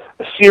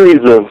series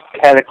of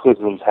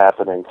cataclysms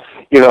happening.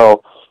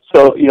 So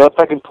if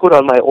I can put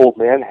on my old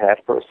man hat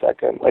for a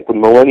second, like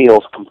when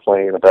millennials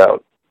complain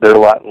about their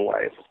lot in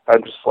life,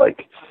 I'm just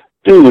like,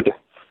 dude,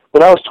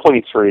 when I was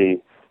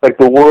 23, like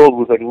the world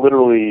was like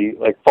literally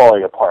like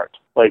falling apart.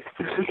 Like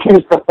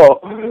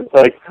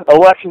like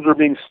elections were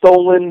being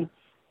stolen.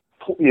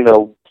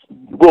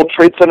 World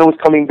Trade Center was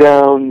coming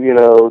down.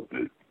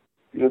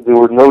 There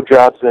were no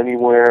jobs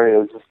anywhere. It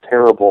was just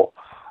terrible.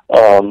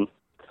 It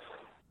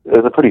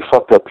was a pretty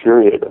fucked up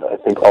period, I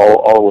think,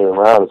 all the way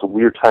around. It was a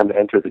weird time to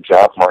enter the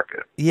job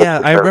market.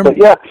 Yeah, I sure. remember. But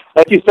yeah,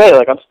 like you say,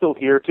 like I'm still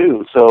here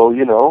too. So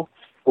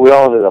we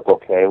all ended up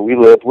okay. We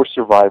lived. We're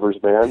survivors,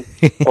 man.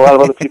 A lot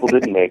of other people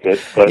didn't make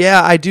it. But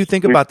yeah, I do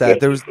think about that.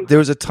 There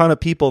was a ton of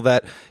people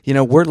that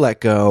were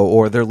let go,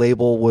 or their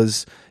label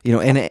was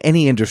in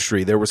any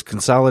industry there was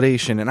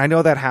consolidation, and I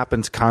know that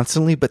happens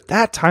constantly. But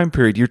that time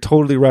period, you're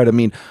totally right. I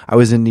mean, I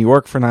was in New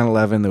York for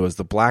 9/11. There was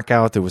the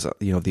blackout. There was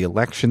the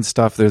election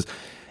stuff.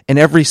 And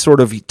every sort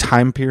of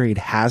time period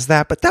has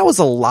that. But that was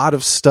a lot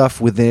of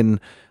stuff within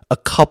a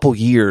couple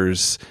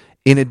years.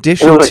 In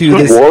addition to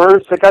this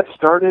wars that got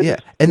started, yeah,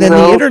 and then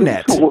the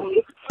internet,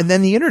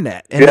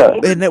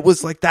 and it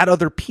was like that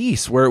other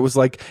piece where it was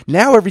like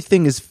now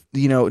everything is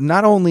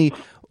not only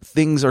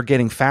things are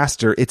getting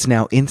faster, it's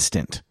now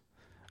instant.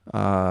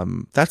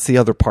 That's the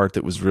other part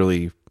that was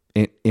really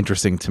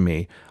interesting to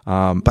me.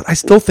 But I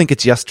still think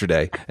it's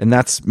yesterday, and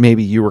that's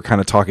maybe you were kind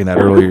of talking that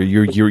earlier.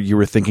 You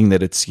were thinking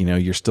that it's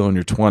you're still in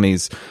your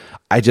 20s.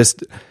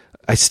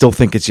 I still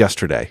think it's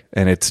yesterday,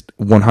 and it's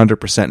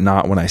 100%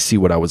 not when I see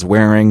what I was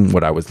wearing,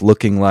 what I was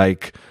looking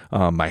like,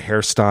 my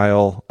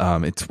hairstyle.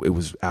 It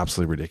was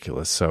absolutely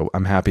ridiculous. So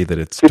I'm happy that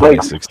it's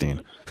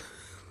 2016.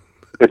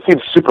 It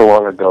seems super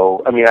long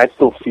ago. I mean, I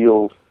still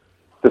feel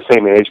the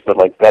same age, but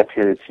like that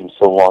period seems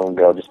so long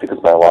ago just because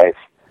my life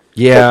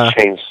has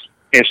changed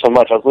so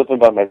much. I was living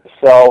by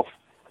myself.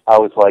 I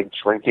was like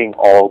drinking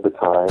all the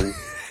time.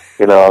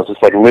 I was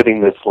just like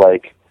living this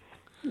like,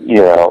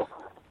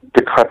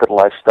 decrepit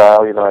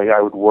lifestyle.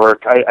 I would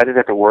work. I didn't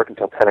have to work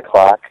until 10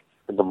 o'clock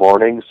in the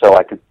morning, so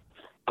I could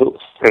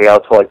stay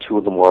out till like 2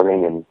 in the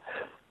morning and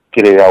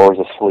get 8 hours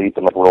of sleep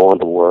and like roll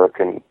into work.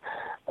 And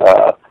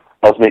I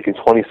was making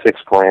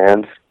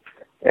 $26,000,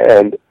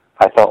 and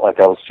I felt like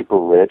I was super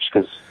rich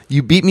because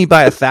you beat me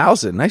by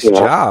 1,000. Nice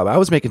job. I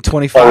was making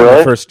 25. Oh,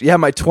 really? First. Yeah,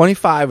 my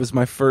 25 was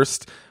my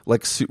first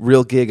like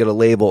real gig at a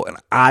label, and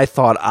I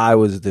thought I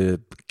was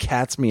the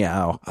cat's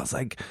meow. I was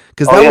like,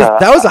 because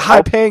that was a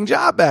high paying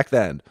job back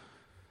then.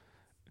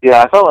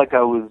 Yeah, I felt like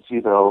I was,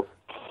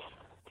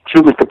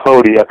 Truly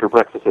Capote after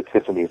breakfast at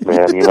Tiffany's,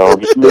 man. You know,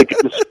 just make it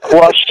just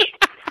plush.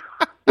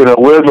 You know,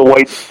 wearing the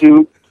white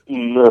suit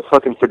and the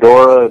fucking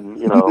fedora, and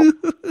you know,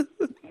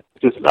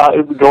 just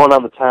going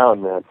on the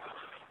town, man.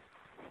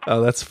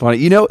 Oh, that's funny.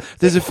 You know,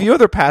 there's a few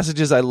other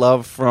passages I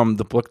love from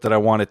the book that I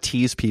want to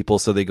tease people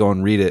so they go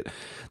and read it.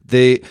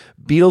 The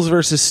Beatles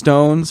versus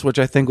Stones, which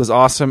I think was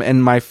awesome,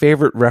 and my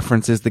favorite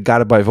reference is the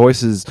Guided by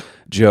Voices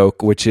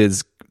joke, which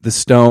is the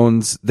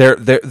Stones. They're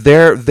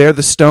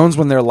the Stones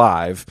when they're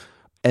live,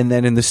 and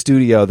then in the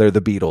studio they're the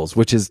Beatles,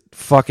 which is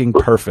fucking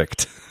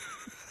perfect.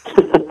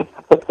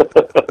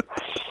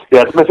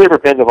 Yeah, it's my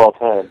favorite band of all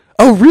time.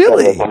 Oh,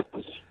 really?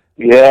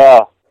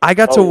 Yeah. I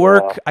got to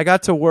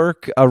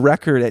work a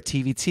record at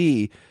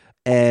TVT,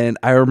 and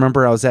I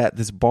remember I was at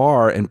this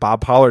bar, and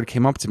Bob Pollard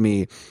came up to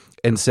me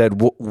and said,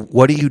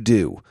 "What do you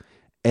do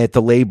at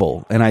the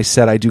label?" And I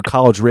said, "I do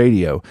college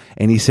radio."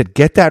 And he said,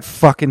 "Get that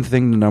fucking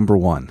thing to number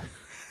one."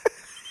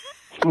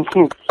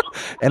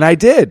 And I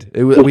did.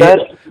 Was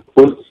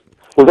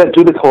that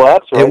due to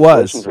collapse? Or it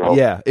was.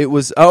 Yeah, it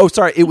was. Oh,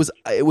 sorry. It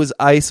was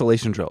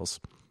Isolation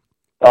Drills.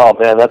 Oh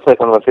man, that's like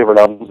one of my favorite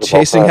albums.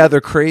 Chasing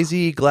Heather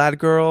Crazy, Glad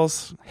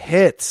Girls,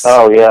 hits.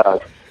 Oh yeah.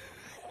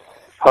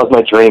 How's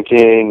My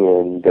Drinking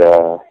and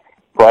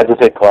Glad to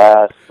Take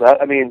Glass.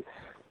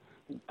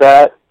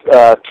 That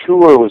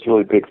tour was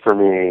really big for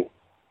me.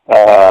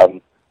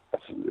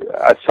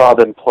 I saw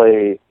them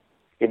play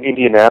in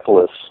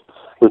Indianapolis.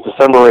 It was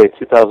December 8th,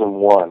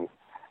 2001. It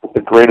was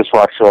the greatest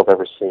rock show I've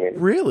ever seen.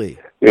 Really?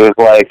 It was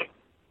like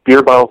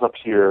beer bottles up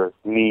to your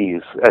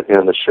knees at the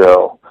end of the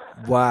show.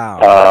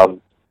 Wow.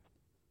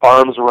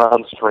 Arms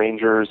around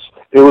strangers.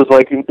 It was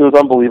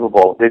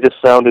unbelievable. They just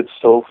sounded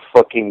so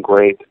fucking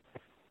great.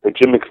 Like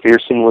Jim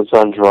McPherson was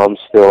on drums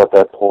still at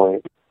that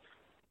point.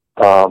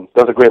 That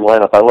was a great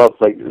lineup. I loved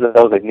that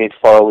was like Nate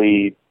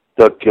Farley,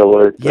 Doug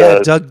Gillard. Yeah,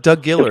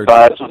 Doug Gillard.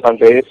 Vibes was on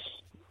bass.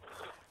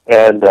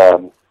 And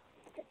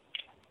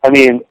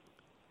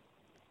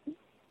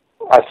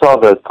I saw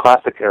the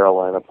classic era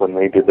lineup when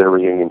they did their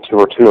reunion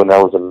tour too, and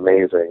that was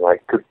amazing.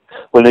 Like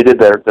when they did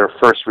their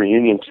first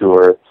reunion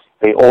tour,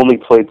 they only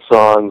played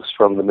songs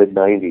from the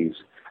mid-'90s,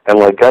 and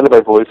like Guided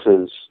by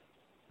Voices,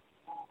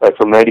 like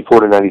from '94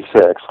 to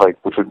 '96, like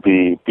which would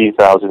be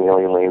B-1000,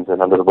 Alien Lanes, and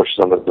Under the Bushes,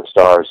 Under the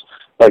Stars.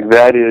 Like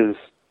that is,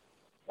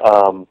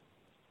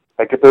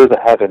 like if there was a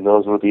heaven,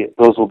 those will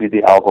be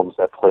the albums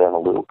that play on a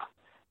loop,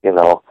 you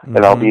know. Mm-hmm.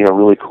 And I'll be in a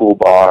really cool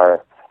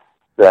bar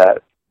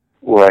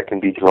where I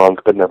can be drunk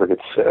but never get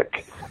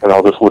sick, and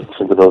I'll just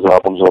listen to those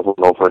albums over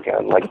and over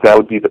again. Like that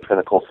would be the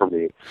pinnacle for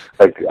me.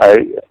 Like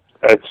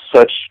it's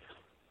such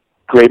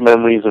great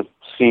memories of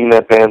seeing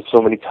that band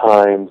so many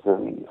times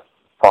and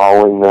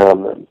following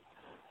them, and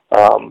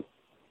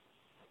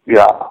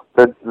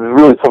that's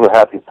really some of the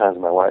happiest times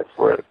of my life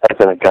where I've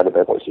been at Guided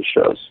by Voices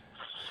shows.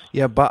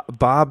 Yeah,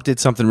 Bob did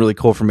something really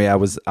cool for me. I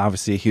was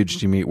obviously a huge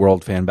Jimmy Eat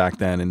World fan back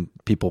then, and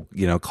people,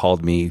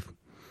 called me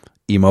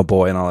emo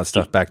boy and all that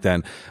stuff back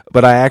then.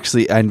 But I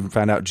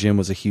found out Jim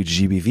was a huge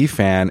GBV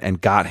fan and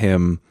got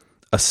him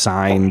a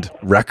signed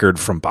record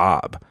from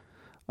Bob.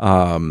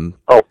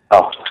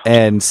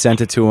 And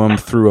sent it to him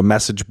through a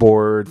message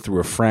board,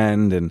 through a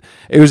friend, and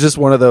it was just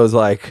one of those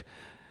like,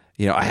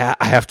 I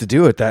have to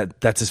do it.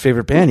 That's his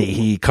favorite band.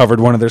 He covered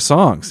one of their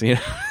songs.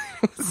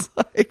 It's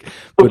like,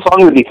 what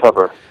song did he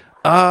cover?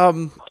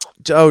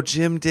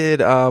 Jim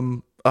did.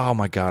 Oh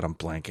my God, I'm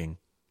blanking.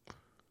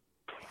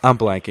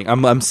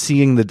 I'm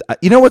seeing the.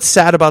 You know what's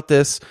sad about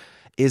this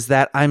is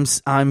that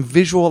I'm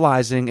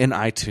visualizing an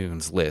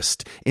iTunes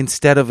list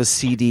instead of a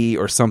CD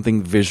or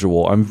something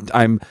visual.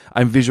 I'm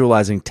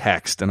visualizing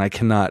text, and I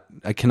cannot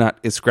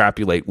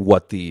extrapolate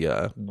what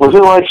the. Was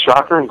it like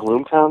Shocker and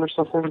Gloomtown or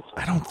something?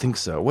 I don't think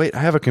so. Wait, I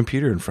have a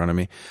computer in front of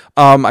me.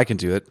 I can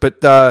do it, but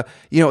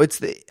it's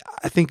the.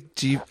 I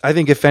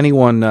think if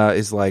anyone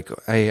is like,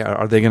 hey,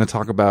 are they going to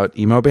talk about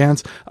emo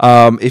bands?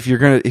 If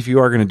you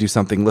are gonna do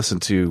something, listen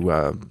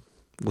to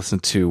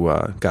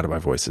Guided by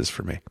Voices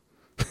for me.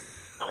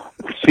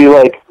 See,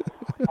 like,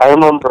 I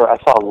remember I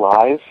saw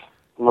Live.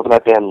 Remember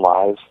that band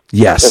Live?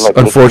 Yes,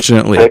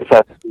 unfortunately.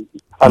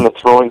 On the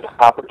Throwing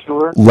Copper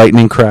tour.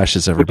 Lightning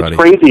crashes, everybody.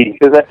 It's crazy,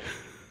 because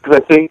I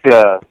think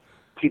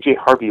PJ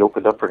Harvey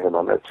opened up for him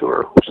on that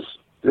tour, which is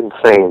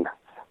insane.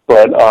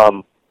 But,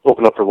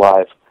 opened up for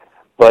Live.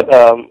 But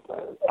I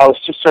was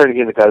just starting to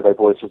get into Guided by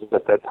Voices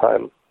at that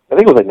time. I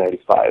think it was like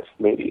 95,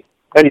 maybe.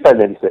 95,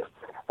 96.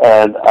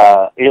 And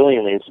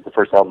Alien Lanes was the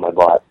first album I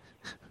bought.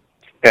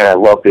 And I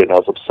loved it, and I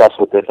was obsessed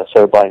with it. I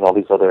started buying all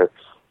these other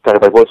Guided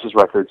by Voices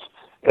records.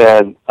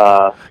 And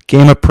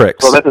Game of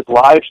Pricks. So I'm at this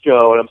Live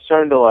show, and I'm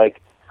starting to,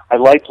 I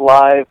liked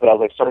Live, but I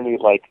was, starting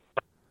to,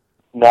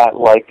 not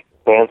like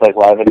bands like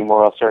Live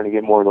anymore. I was starting to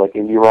get more,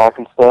 indie rock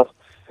and stuff.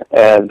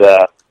 And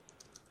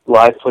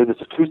Live played this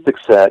acoustic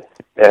set,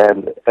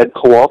 and Ed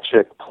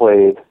Kowalczyk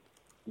played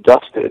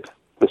Dusted,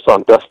 the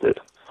song Dusted,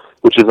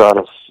 which is on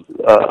an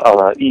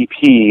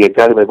EP, a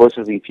Guided by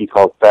Voices EP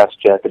called Fast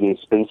Japanese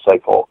Spin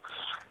Cycle,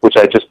 which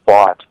I just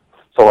bought.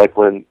 So,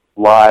 when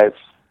Live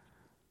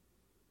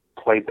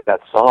played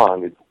that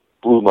song, it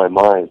blew my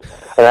mind.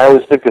 And I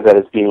always think of that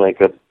as being,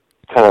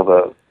 kind of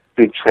a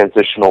big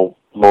transitional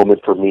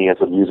moment for me as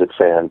a music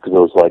fan, because it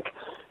was like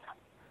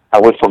I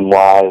went from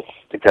live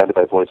to Guided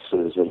by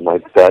Voices, and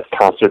like that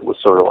concert was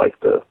sort of like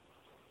the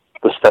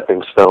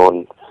stepping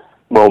stone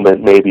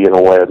moment, maybe in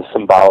a way, the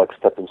symbolic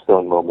stepping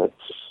stone moment.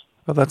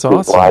 Oh, that's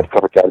awesome! Live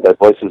cover Guided by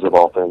Voices of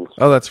all things.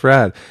 Oh, that's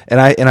rad. And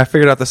I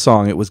figured out the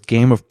song. It was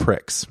 "Game of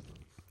Pricks."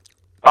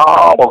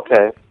 Oh,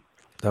 okay.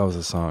 That was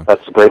a song.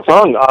 That's a great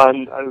song.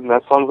 And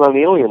that song's on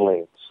the Alien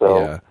Lane, so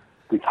Yeah.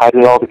 we tied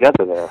it all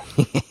together there.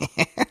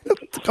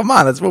 Come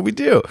on, that's what we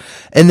do.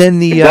 And then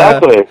the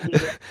other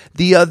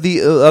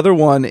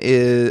one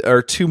is,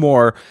 or two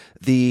more,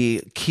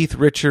 the Keith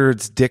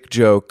Richards dick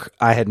joke.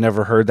 I had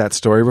never heard that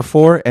story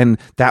before, and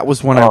that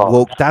was when I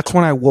woke. That's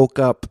when I woke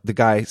up the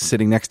guy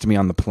sitting next to me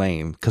on the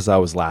plane because I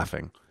was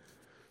laughing.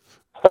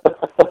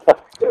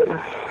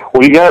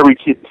 Well, you got to read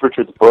Keith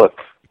Richards' book.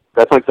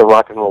 That's like the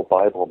rock and roll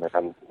Bible,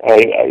 man.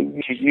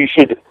 You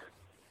should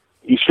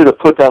have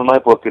put down my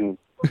book and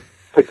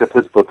picked up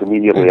his book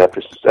immediately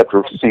after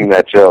seeing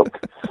that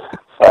joke.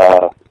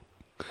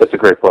 That's a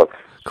great book.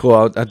 Cool.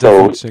 I'll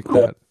definitely check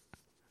that.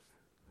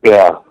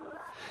 Yeah.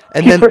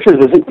 And Keith then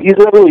Richards, he's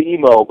not really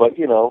emo, but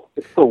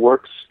it still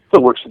works.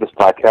 Still works for this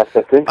podcast,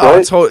 I think.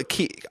 Right?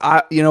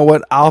 You know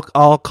what?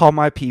 I'll call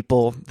my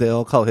people.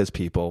 They'll call his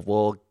people.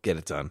 We'll get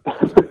it done.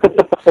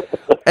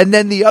 And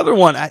then the other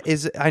one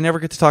is I never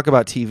get to talk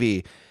about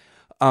TV.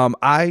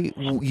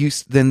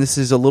 Then this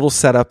is a little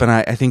setup, and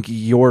I think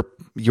your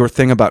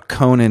thing about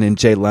Conan and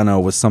Jay Leno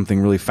was something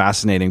really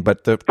fascinating.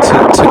 But to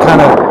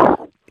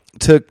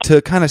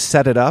kind of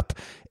set it up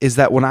is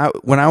that when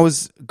I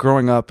was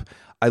growing up,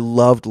 I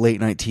loved late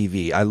night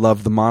TV. I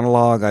loved the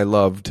monologue. I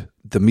loved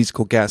the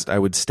musical guest. I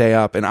would stay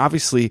up, and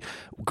obviously,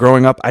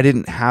 growing up, I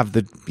didn't have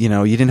you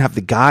didn't have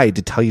the guide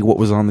to tell you what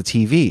was on the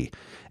TV,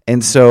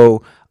 and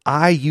so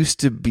I used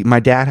to be. My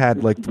dad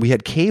had we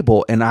had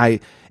cable, and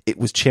it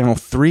was channel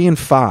 3 and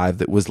 5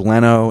 that was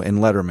Leno and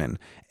Letterman.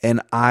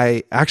 And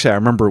I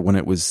remember when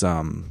it was,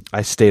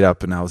 I stayed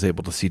up and I was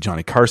able to see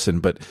Johnny Carson,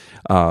 but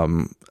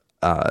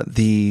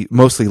the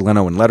mostly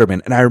Leno and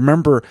Letterman. And I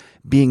remember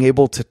being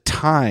able to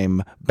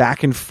time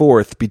back and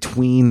forth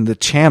between the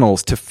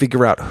channels to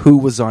figure out who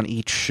was on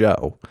each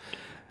show.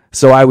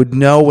 So I would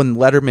know when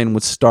Letterman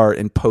would start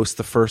and post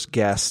the first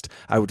guest.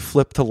 I would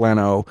flip to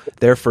Leno,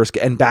 their first,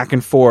 and back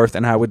and forth,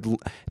 and I would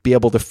be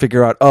able to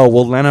figure out, oh,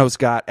 well, Leno's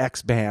got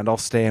X band. I'll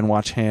stay and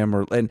watch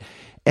him.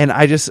 And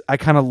I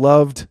kind of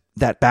loved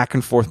that back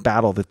and forth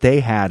battle that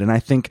they had. And I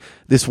think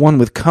this one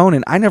with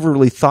Conan, I never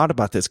really thought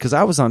about this because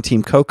I was on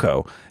Team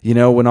Coco,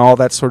 when all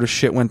that sort of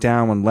shit went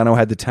down, when Leno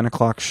had the 10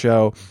 o'clock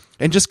show.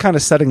 And just kind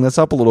of setting this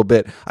up a little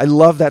bit, I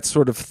love that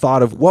sort of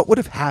thought of what would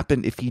have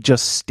happened if he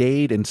just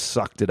stayed and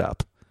sucked it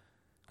up.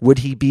 Would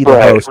he be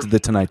the host of The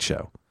Tonight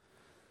Show?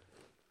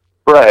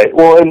 Right.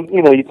 Well, and,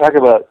 you talk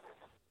about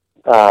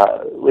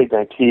late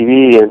night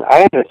TV, and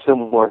I had a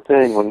similar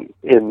thing when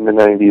in the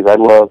 90s. I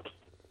loved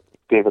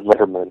David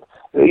Letterman.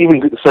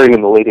 Even starting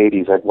in the late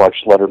 80s, I'd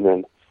watched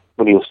Letterman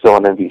when he was still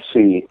on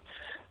NBC,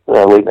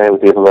 Late Night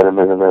with David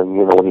Letterman, and then,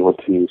 when he went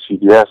to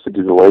CBS to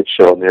do The Late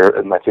Show,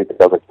 and I think that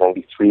was like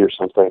 93 or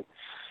something.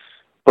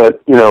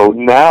 But,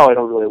 now I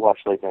don't really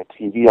watch late night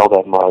TV all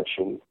that much,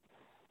 and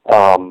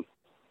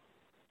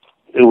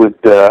it would,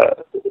 I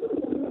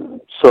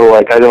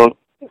don't,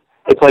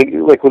 it's like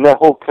when that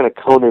whole kind of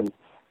Conan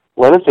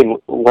Leno thing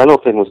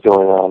was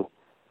going on,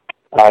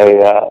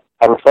 I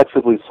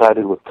reflexively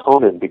sided with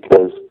Conan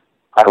because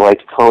I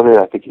liked Conan.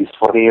 I think he's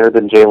funnier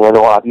than Jay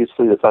Leno,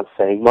 obviously. That's not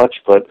saying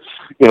much, but,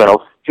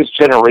 just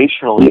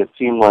generationally, it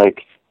seemed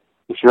like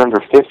if you're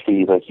under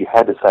 50, you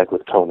had to side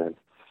with Conan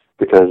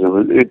because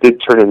it did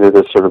turn into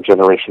this sort of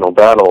generational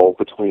battle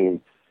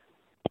between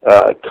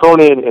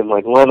Conan and,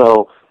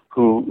 Leno,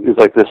 who is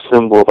this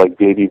symbol of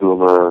baby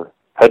boomer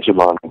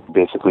hegemony,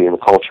 basically, in the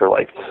culture,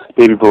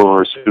 baby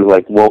boomers who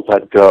won't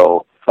let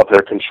go of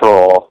their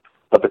control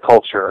of the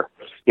culture.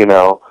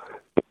 Leno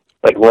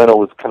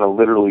was kind of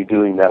literally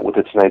doing that with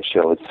The Tonight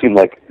Show. It seemed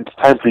like it's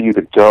time for you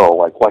to go.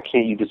 Why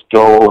can't you just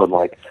go and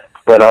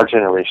let our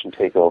generation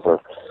take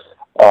over?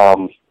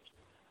 And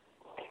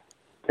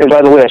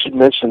by the way, I should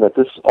mention that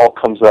this all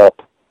comes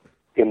up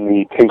in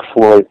the Pink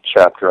Floyd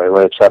chapter. I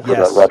read a chapter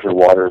about Roger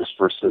Waters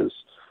versus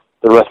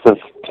the rest of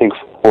Pink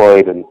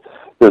Floyd, and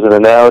there's an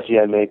analogy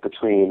I make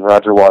between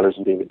Roger Waters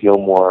and David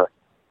Gilmour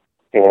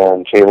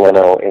and Jay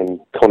Leno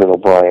and Conan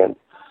O'Brien.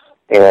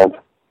 And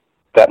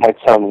that might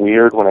sound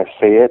weird when I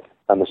say it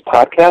on this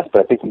podcast,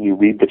 but I think when you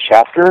read the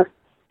chapter,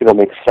 it'll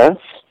make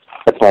sense.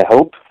 That's my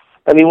hope,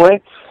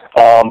 anyway.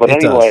 That's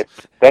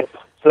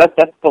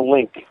the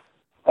link.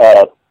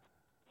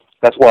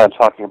 That's why I'm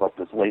talking about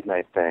this late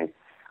night thing.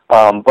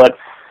 But,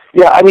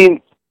 yeah, I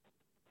mean,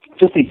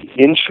 just the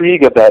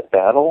intrigue of that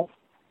battle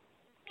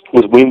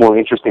was way more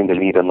interesting to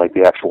me than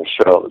the actual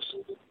shows.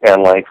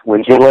 And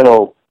when Jay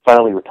Leno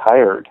finally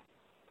retired,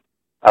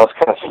 I was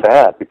kind of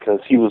sad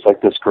because he was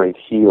this great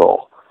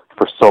heel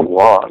for so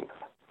long,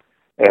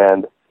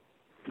 and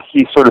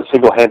he sort of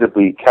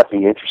single-handedly kept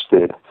me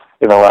interested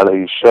in a lot of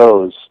these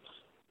shows.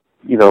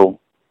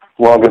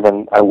 longer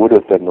than I would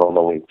have been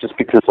normally, just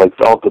because like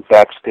all the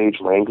backstage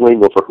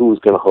wrangling over who was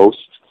going to host.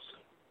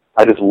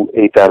 I just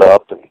ate that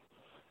up, and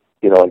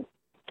like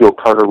Bill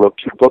Carter wrote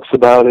 2 books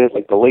about it,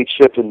 like The Late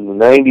Shift in the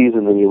 '90s,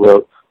 and then he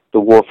wrote The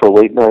War for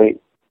Late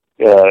Night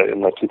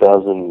in like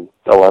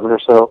 2011 or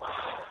so.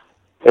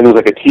 And there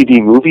was like a TV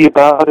movie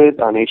about it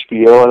on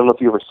HBO. I don't know if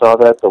you ever saw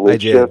that, The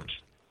Late Shift.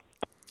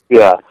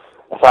 Yeah.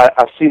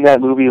 I've seen that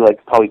movie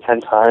like probably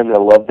 10 times. I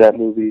love that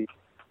movie.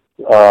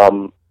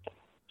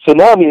 So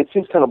now, I mean, it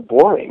seems kind of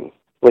boring,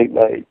 late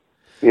night.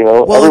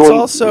 Well, it's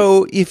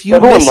also, if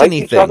you miss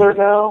anything. Each other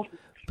now.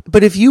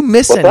 But if you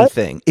miss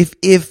anything,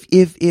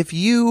 if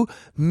you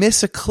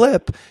miss a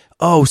clip,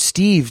 oh,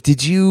 Steve,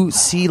 did you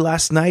see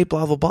last night?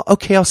 Blah blah blah.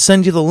 Okay, I'll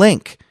send you the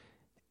link.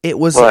 It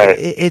was. Right.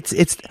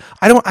 It's.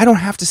 I don't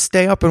have to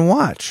stay up and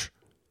watch.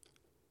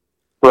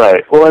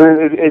 Right. Well,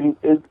 and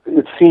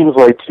it seems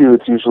like too.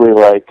 It's usually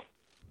like,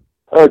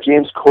 oh,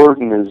 James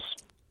Corden is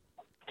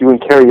doing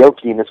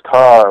karaoke in his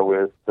car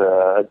with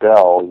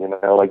Adele.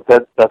 Like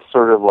that. That's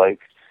sort of like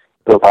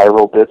the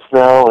viral bits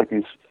now. Like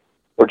these.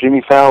 Or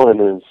Jimmy Fallon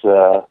is,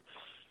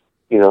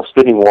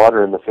 spitting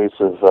water in the face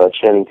of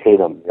Channing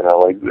Tatum.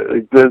 Like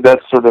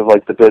that's sort of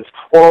like the bits.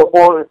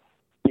 Or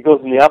he goes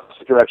in the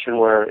opposite direction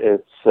where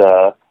it's,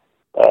 who's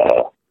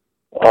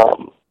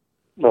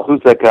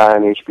that guy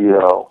on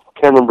HBO? I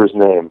can't remember his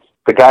name.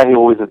 The guy who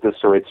always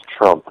eviscerates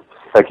Trump.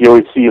 Like you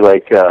always see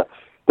like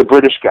the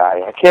British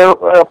guy. I can't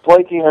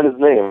blanking on his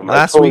name.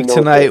 Last week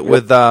tonight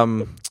with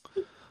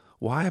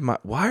Why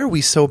are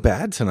we so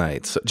bad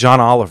tonight? John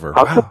Oliver.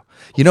 Wow.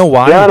 You know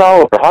why? John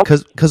Oliver.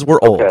 Because we're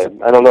old. Okay,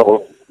 I don't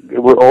know.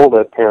 We're old,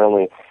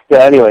 apparently.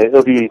 Yeah, anyway,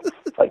 it'll be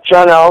like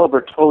John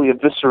Oliver totally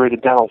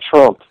eviscerated Donald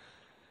Trump,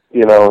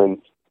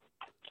 and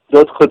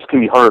those clips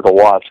can be harder to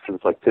watch because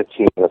it's like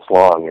 15 minutes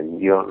long,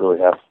 and you don't really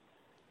have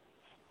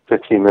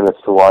 15 minutes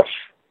to watch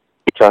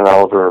John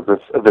Oliver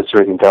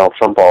eviscerating Donald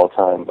Trump all the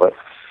time. But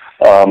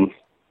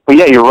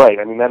yeah, you're right.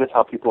 I mean, that is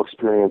how people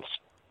experience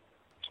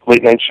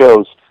late night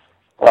shows.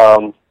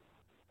 And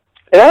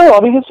I don't know.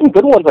 I mean, there's some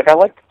good ones. Like I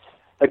like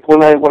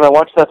when I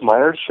watch Seth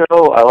Meyers'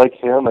 show. I like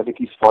him. I think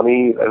he's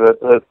funny,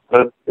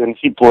 and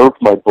he blurbed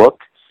my book,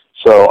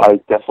 so I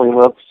definitely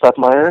love Seth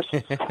Meyers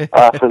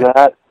for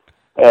that.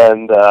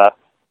 And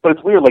but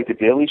it's weird. Like the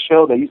Daily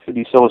Show, that used to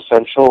be so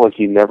essential. Like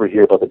you never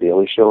hear about the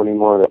Daily Show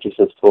anymore. That just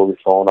has totally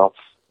fallen off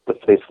the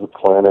face of the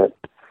planet.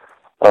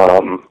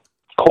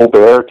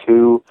 Colbert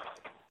too.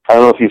 I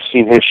don't know if you've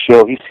seen his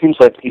show. He seems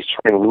like he's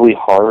trying really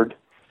hard.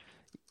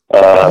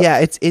 Yeah,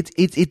 it's to me.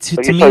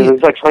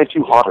 It's like trying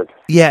too hard.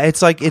 Yeah,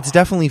 it's like it's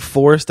definitely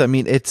forced. I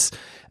mean,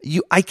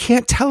 I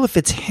can't tell if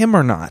it's him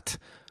or not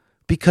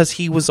because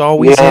he was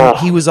always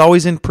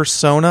in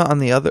persona on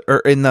the other or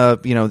in the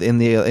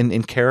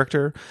in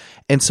character,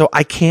 and so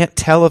I can't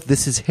tell if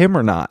this is him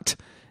or not.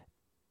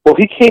 Well,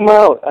 he came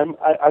out.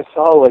 I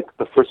saw like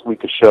the first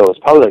week of shows.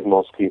 Probably like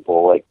most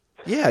people. Like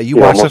yeah, you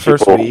watched the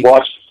first week.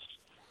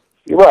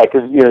 You're right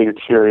because you're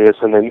curious,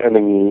 and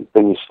then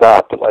you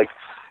stop. But like.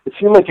 It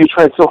seemed like you're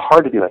trying so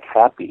hard to be like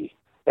happy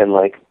and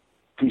like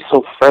be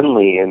so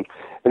friendly, and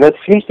that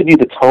seems to be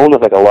the tone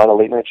of like a lot of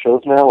late night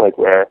shows now, like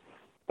where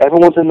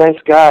everyone's a nice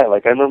guy.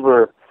 Like I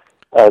remember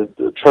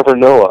Trevor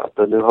Noah,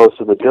 the new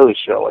host of the Daily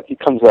Show. Like he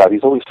comes out,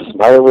 he's always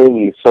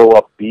smiling, he's so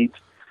upbeat,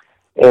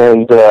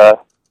 and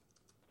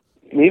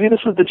maybe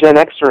this is the Gen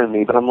Xer in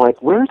me, but I'm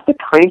like, where's the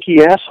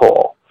cranky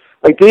asshole?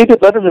 Like David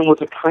Letterman was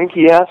a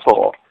cranky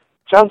asshole.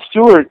 Jon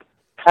Stewart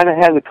kind of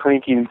had a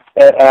cranky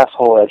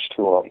asshole edge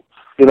to him.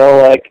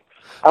 Like,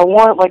 I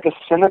want, like, a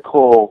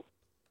cynical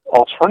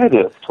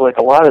alternative to, like,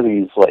 a lot of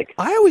these, like...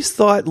 I always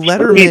thought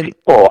Letterman...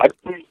 I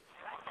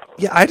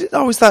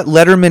always thought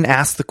Letterman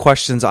asked the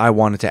questions I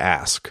wanted to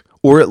ask,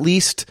 or at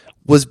least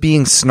was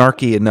being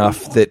snarky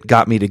enough that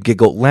got me to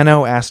giggle.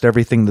 Leno asked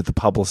everything that the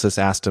publicist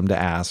asked him to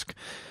ask.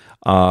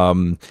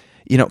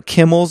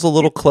 Kimmel's a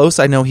little close.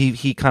 I know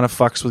he kind of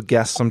fucks with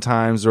guests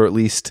sometimes, or at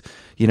least,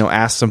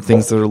 asks some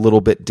things that are a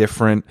little bit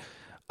different.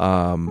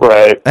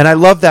 Right. And I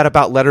love that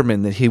about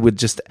Letterman, that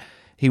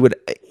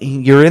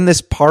you're in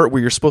this part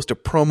where you're supposed to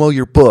promo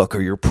your book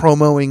or you're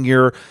promoting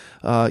your,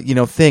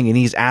 thing, and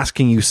he's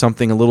asking you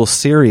something a little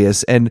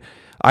serious. And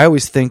I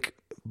always think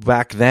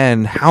back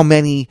then, how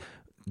many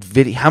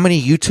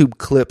YouTube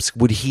clips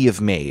would he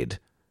have made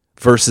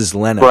versus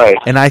Leno? Right.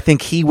 And I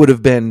think he would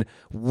have been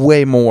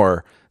way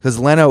more, because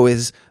Leno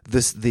is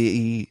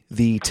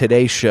the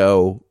Today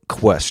Show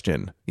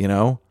question,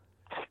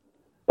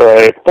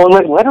 Right. Well,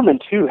 like Letterman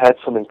too had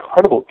some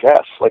incredible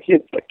guests. Like he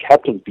had like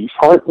Captain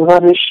Beefheart was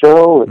on his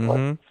show, and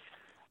like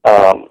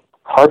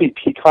Harvey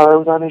Pekar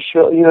was on his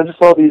show.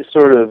 Just all these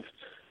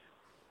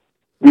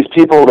these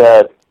people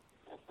that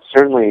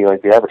certainly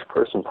like the average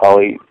person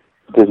probably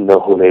didn't know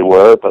who they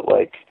were, but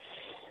like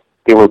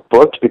they were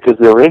booked because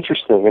they were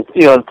interesting, and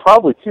and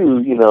probably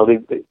too,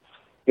 they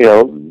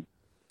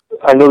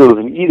I know there was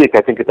an edict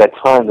I think at that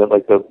time that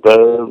like the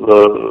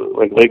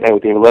like Late Night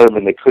with David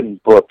Letterman, they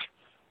couldn't book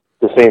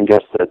the same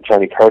guests that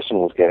Johnny Carson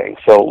was getting.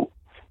 So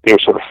they were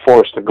sort of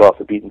forced to go off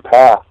the beaten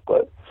path.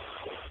 But,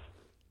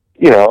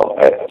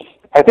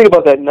 I think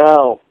about that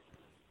now.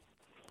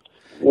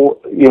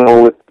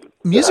 with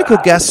musical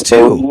guests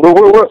too.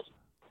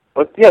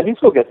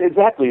 Musical guests,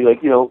 exactly.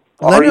 Like, Leno,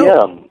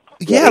 REM.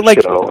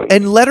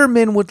 And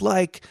Letterman would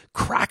like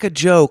crack a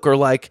joke or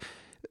like,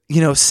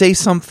 say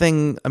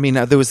something. I mean,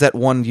 there was that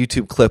one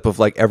YouTube clip of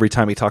like every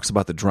time he talks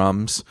about the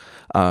drums,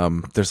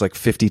 there's like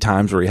 50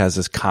 times where he has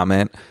this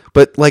comment.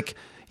 But like,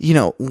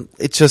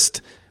 it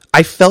just,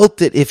 I felt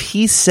that if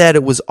he said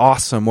it was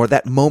awesome, or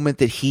that moment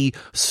that he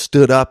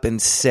stood up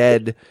and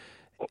said,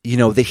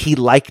 that he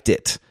liked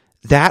it,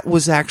 that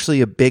was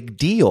actually a big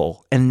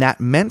deal. And that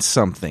meant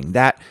something.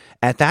 That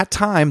at that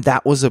time,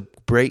 that was a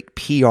great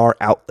PR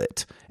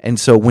outlet. And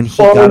so when he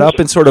got up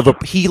and sort of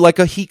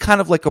he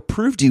kind of like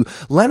approved you,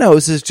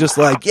 Leno's is just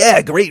like,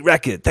 yeah, great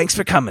record. Thanks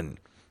for coming.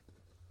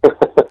 Well,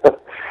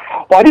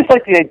 I just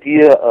like the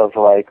idea of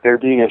like there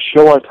being a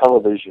show on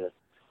television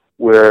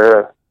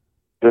where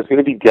there's going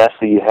to be guests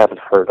that you haven't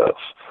heard of.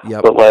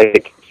 Yep. But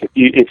like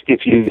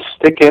if you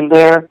stick in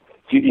there,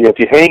 if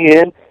you hang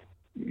in,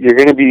 you're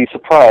going to be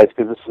surprised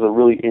because this is a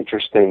really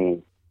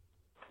interesting,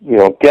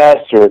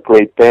 guest or a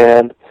great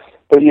band.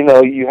 But,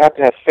 you have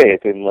to have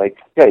faith in, like,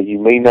 you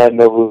may not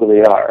know who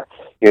they are.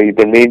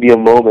 There may be a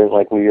moment,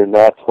 like, where you're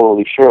not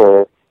totally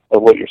sure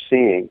of what you're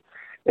seeing.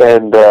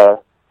 And,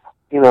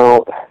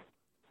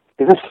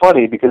 it's just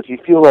funny because you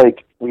feel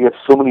like we have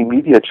so many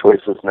media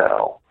choices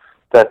now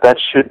that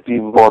should be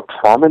more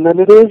common than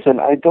it is,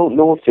 and I don't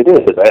know if it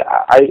is.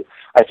 I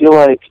feel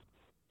like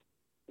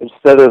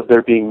instead of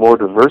there being more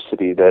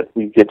diversity, that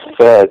we get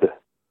fed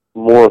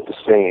more of the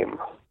same.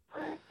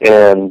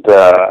 And,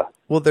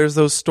 well, there's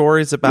those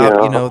stories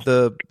about,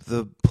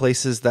 the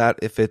places that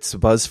if it's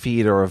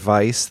BuzzFeed or a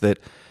Vice that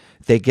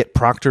they get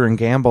Procter &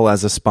 Gamble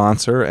as a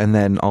sponsor, and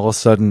then all of a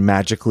sudden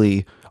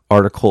magically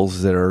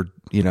articles that are,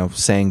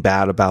 saying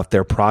bad about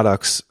their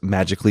products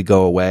magically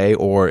go away,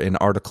 or an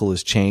article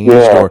is changed,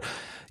 or,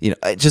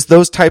 just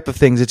those type of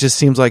things. It just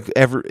seems like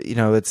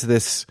it's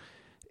this,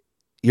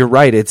 you're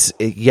right.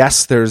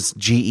 Yes, there's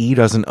GE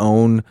doesn't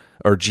own,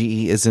 or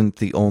GE isn't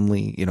the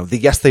only,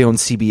 yes, they own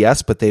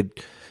CBS, but they,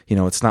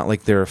 it's not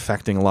like they're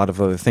affecting a lot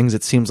of other things.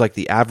 It seems like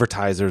the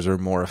advertisers are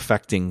more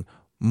affecting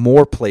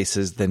more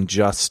places than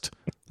just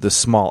the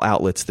small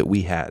outlets that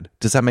we had.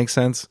 Does that make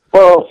sense?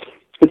 Well,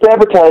 it's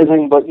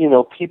advertising, but,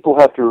 people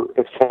have to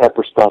accept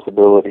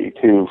responsibility,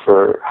 too,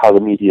 for how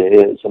the media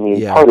is. I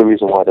mean, part of the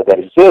reason why that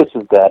exists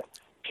is that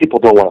people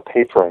don't want to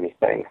pay for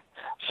anything.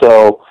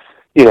 So,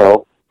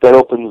 that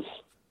opens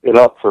it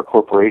up for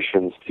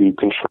corporations to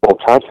control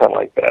content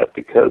like that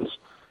because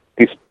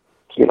these,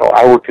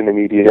 I work in the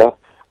media.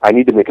 I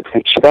need to make a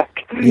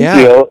paycheck.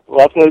 Yeah.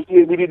 Lots of us,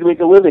 we need to make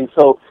a living.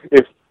 So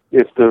if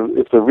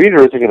the reader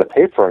isn't going to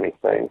pay for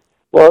anything,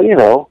 well,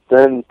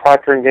 then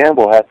Procter &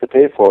 Gamble has to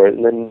pay for it,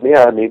 and then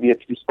maybe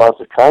it's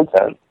sponsored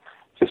content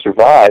to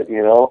survive.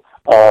 The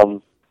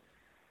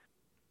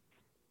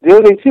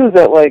other thing too is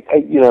that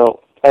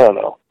I don't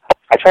know.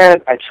 I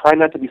try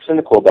not to be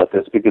cynical about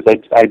this because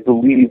I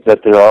believe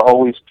that there are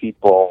always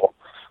people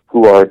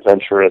who are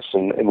adventurous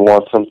and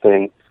want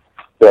something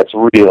that's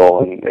real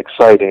and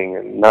exciting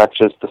and not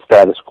just the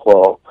status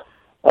quo.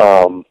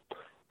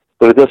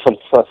 But it does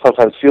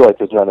sometimes feel like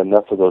there's not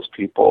enough of those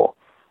people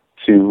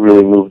to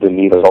really move the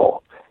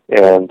needle.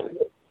 And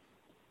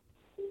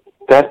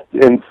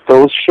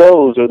those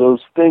shows or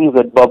those things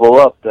that bubble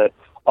up that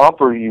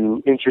offer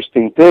you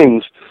interesting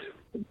things,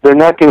 they're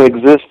not going to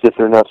exist if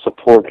they're not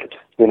supported.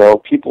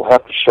 People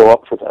have to show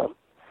up for them.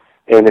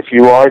 And if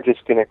you are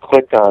just going to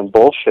click on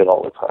bullshit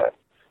all the time,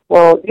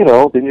 well,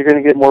 then you're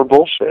going to get more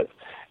bullshit.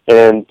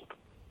 And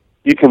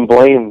you can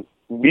blame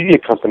media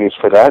companies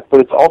for that, but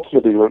it's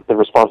ultimately the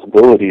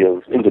responsibility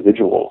of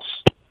individuals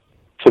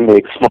to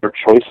make smart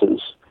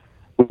choices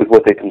with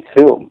what they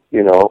consume,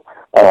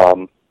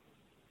 or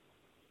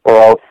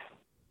else,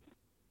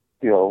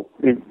 you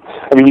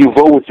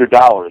vote with your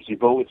dollars, you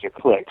vote with your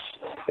clicks,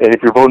 and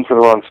if you're voting for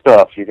the wrong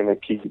stuff, you're going to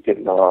keep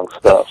getting the wrong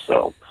stuff.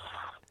 So,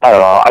 I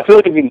don't know. I feel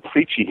like I'm getting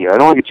preachy here. I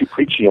don't want to get too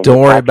preachy.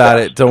 Don't worry about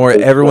it. Don't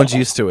worry. Everyone's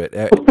used to it.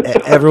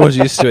 Everyone's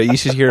used to it. You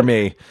should hear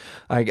me.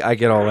 I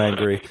get all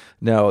angry.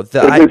 No.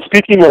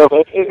 Speaking of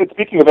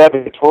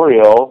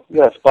advertorial,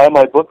 yes, buy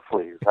my book,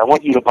 please. I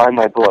want you to buy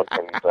my book.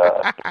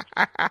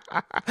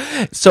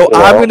 So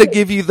I'm going to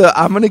give you.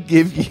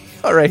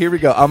 All right, here we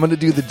go. I'm going to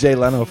do the Jay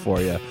Leno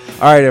for you.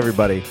 All right,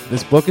 everybody.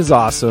 This book is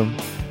awesome.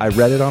 I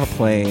read it on a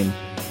plane.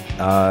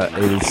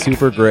 It is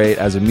super great.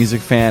 As a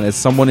music fan, as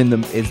someone in the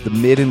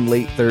mid and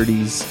late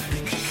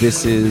 30s,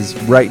 this is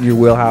right in your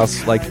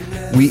wheelhouse. Like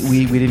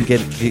we didn't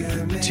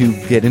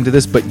get into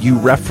this, but you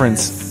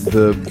referenced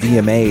the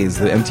VMAs,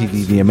 the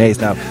MTV VMAs.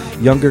 Now,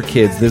 younger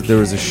kids, there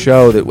was a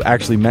show that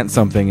actually meant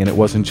something, and it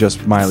wasn't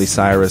just Miley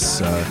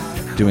Cyrus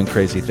doing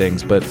crazy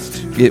things, but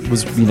it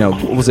was,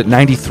 what was it,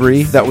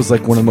 93? That was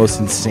like one of the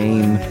most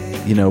insane,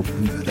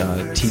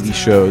 TV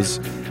shows.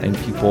 And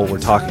people were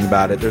talking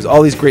about it. There's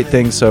all these great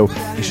things, so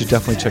you should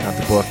definitely check out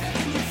the book.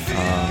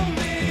 And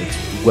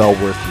it's well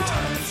worth your time.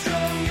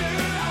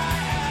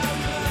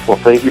 Well,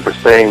 thank you for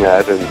saying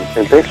that, and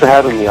thanks for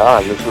having me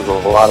on. This was a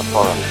lot of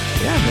fun.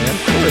 Yeah, man,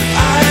 of course.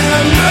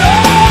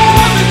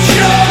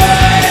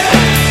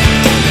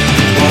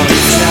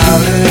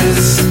 about it.